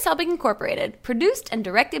production of Grace Helbig Incorporated, produced and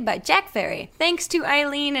directed by Jack Ferry. Thanks to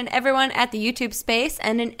Eileen and everyone at the YouTube space,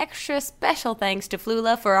 and an extra special thanks to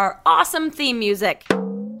Flula for our awesome theme music.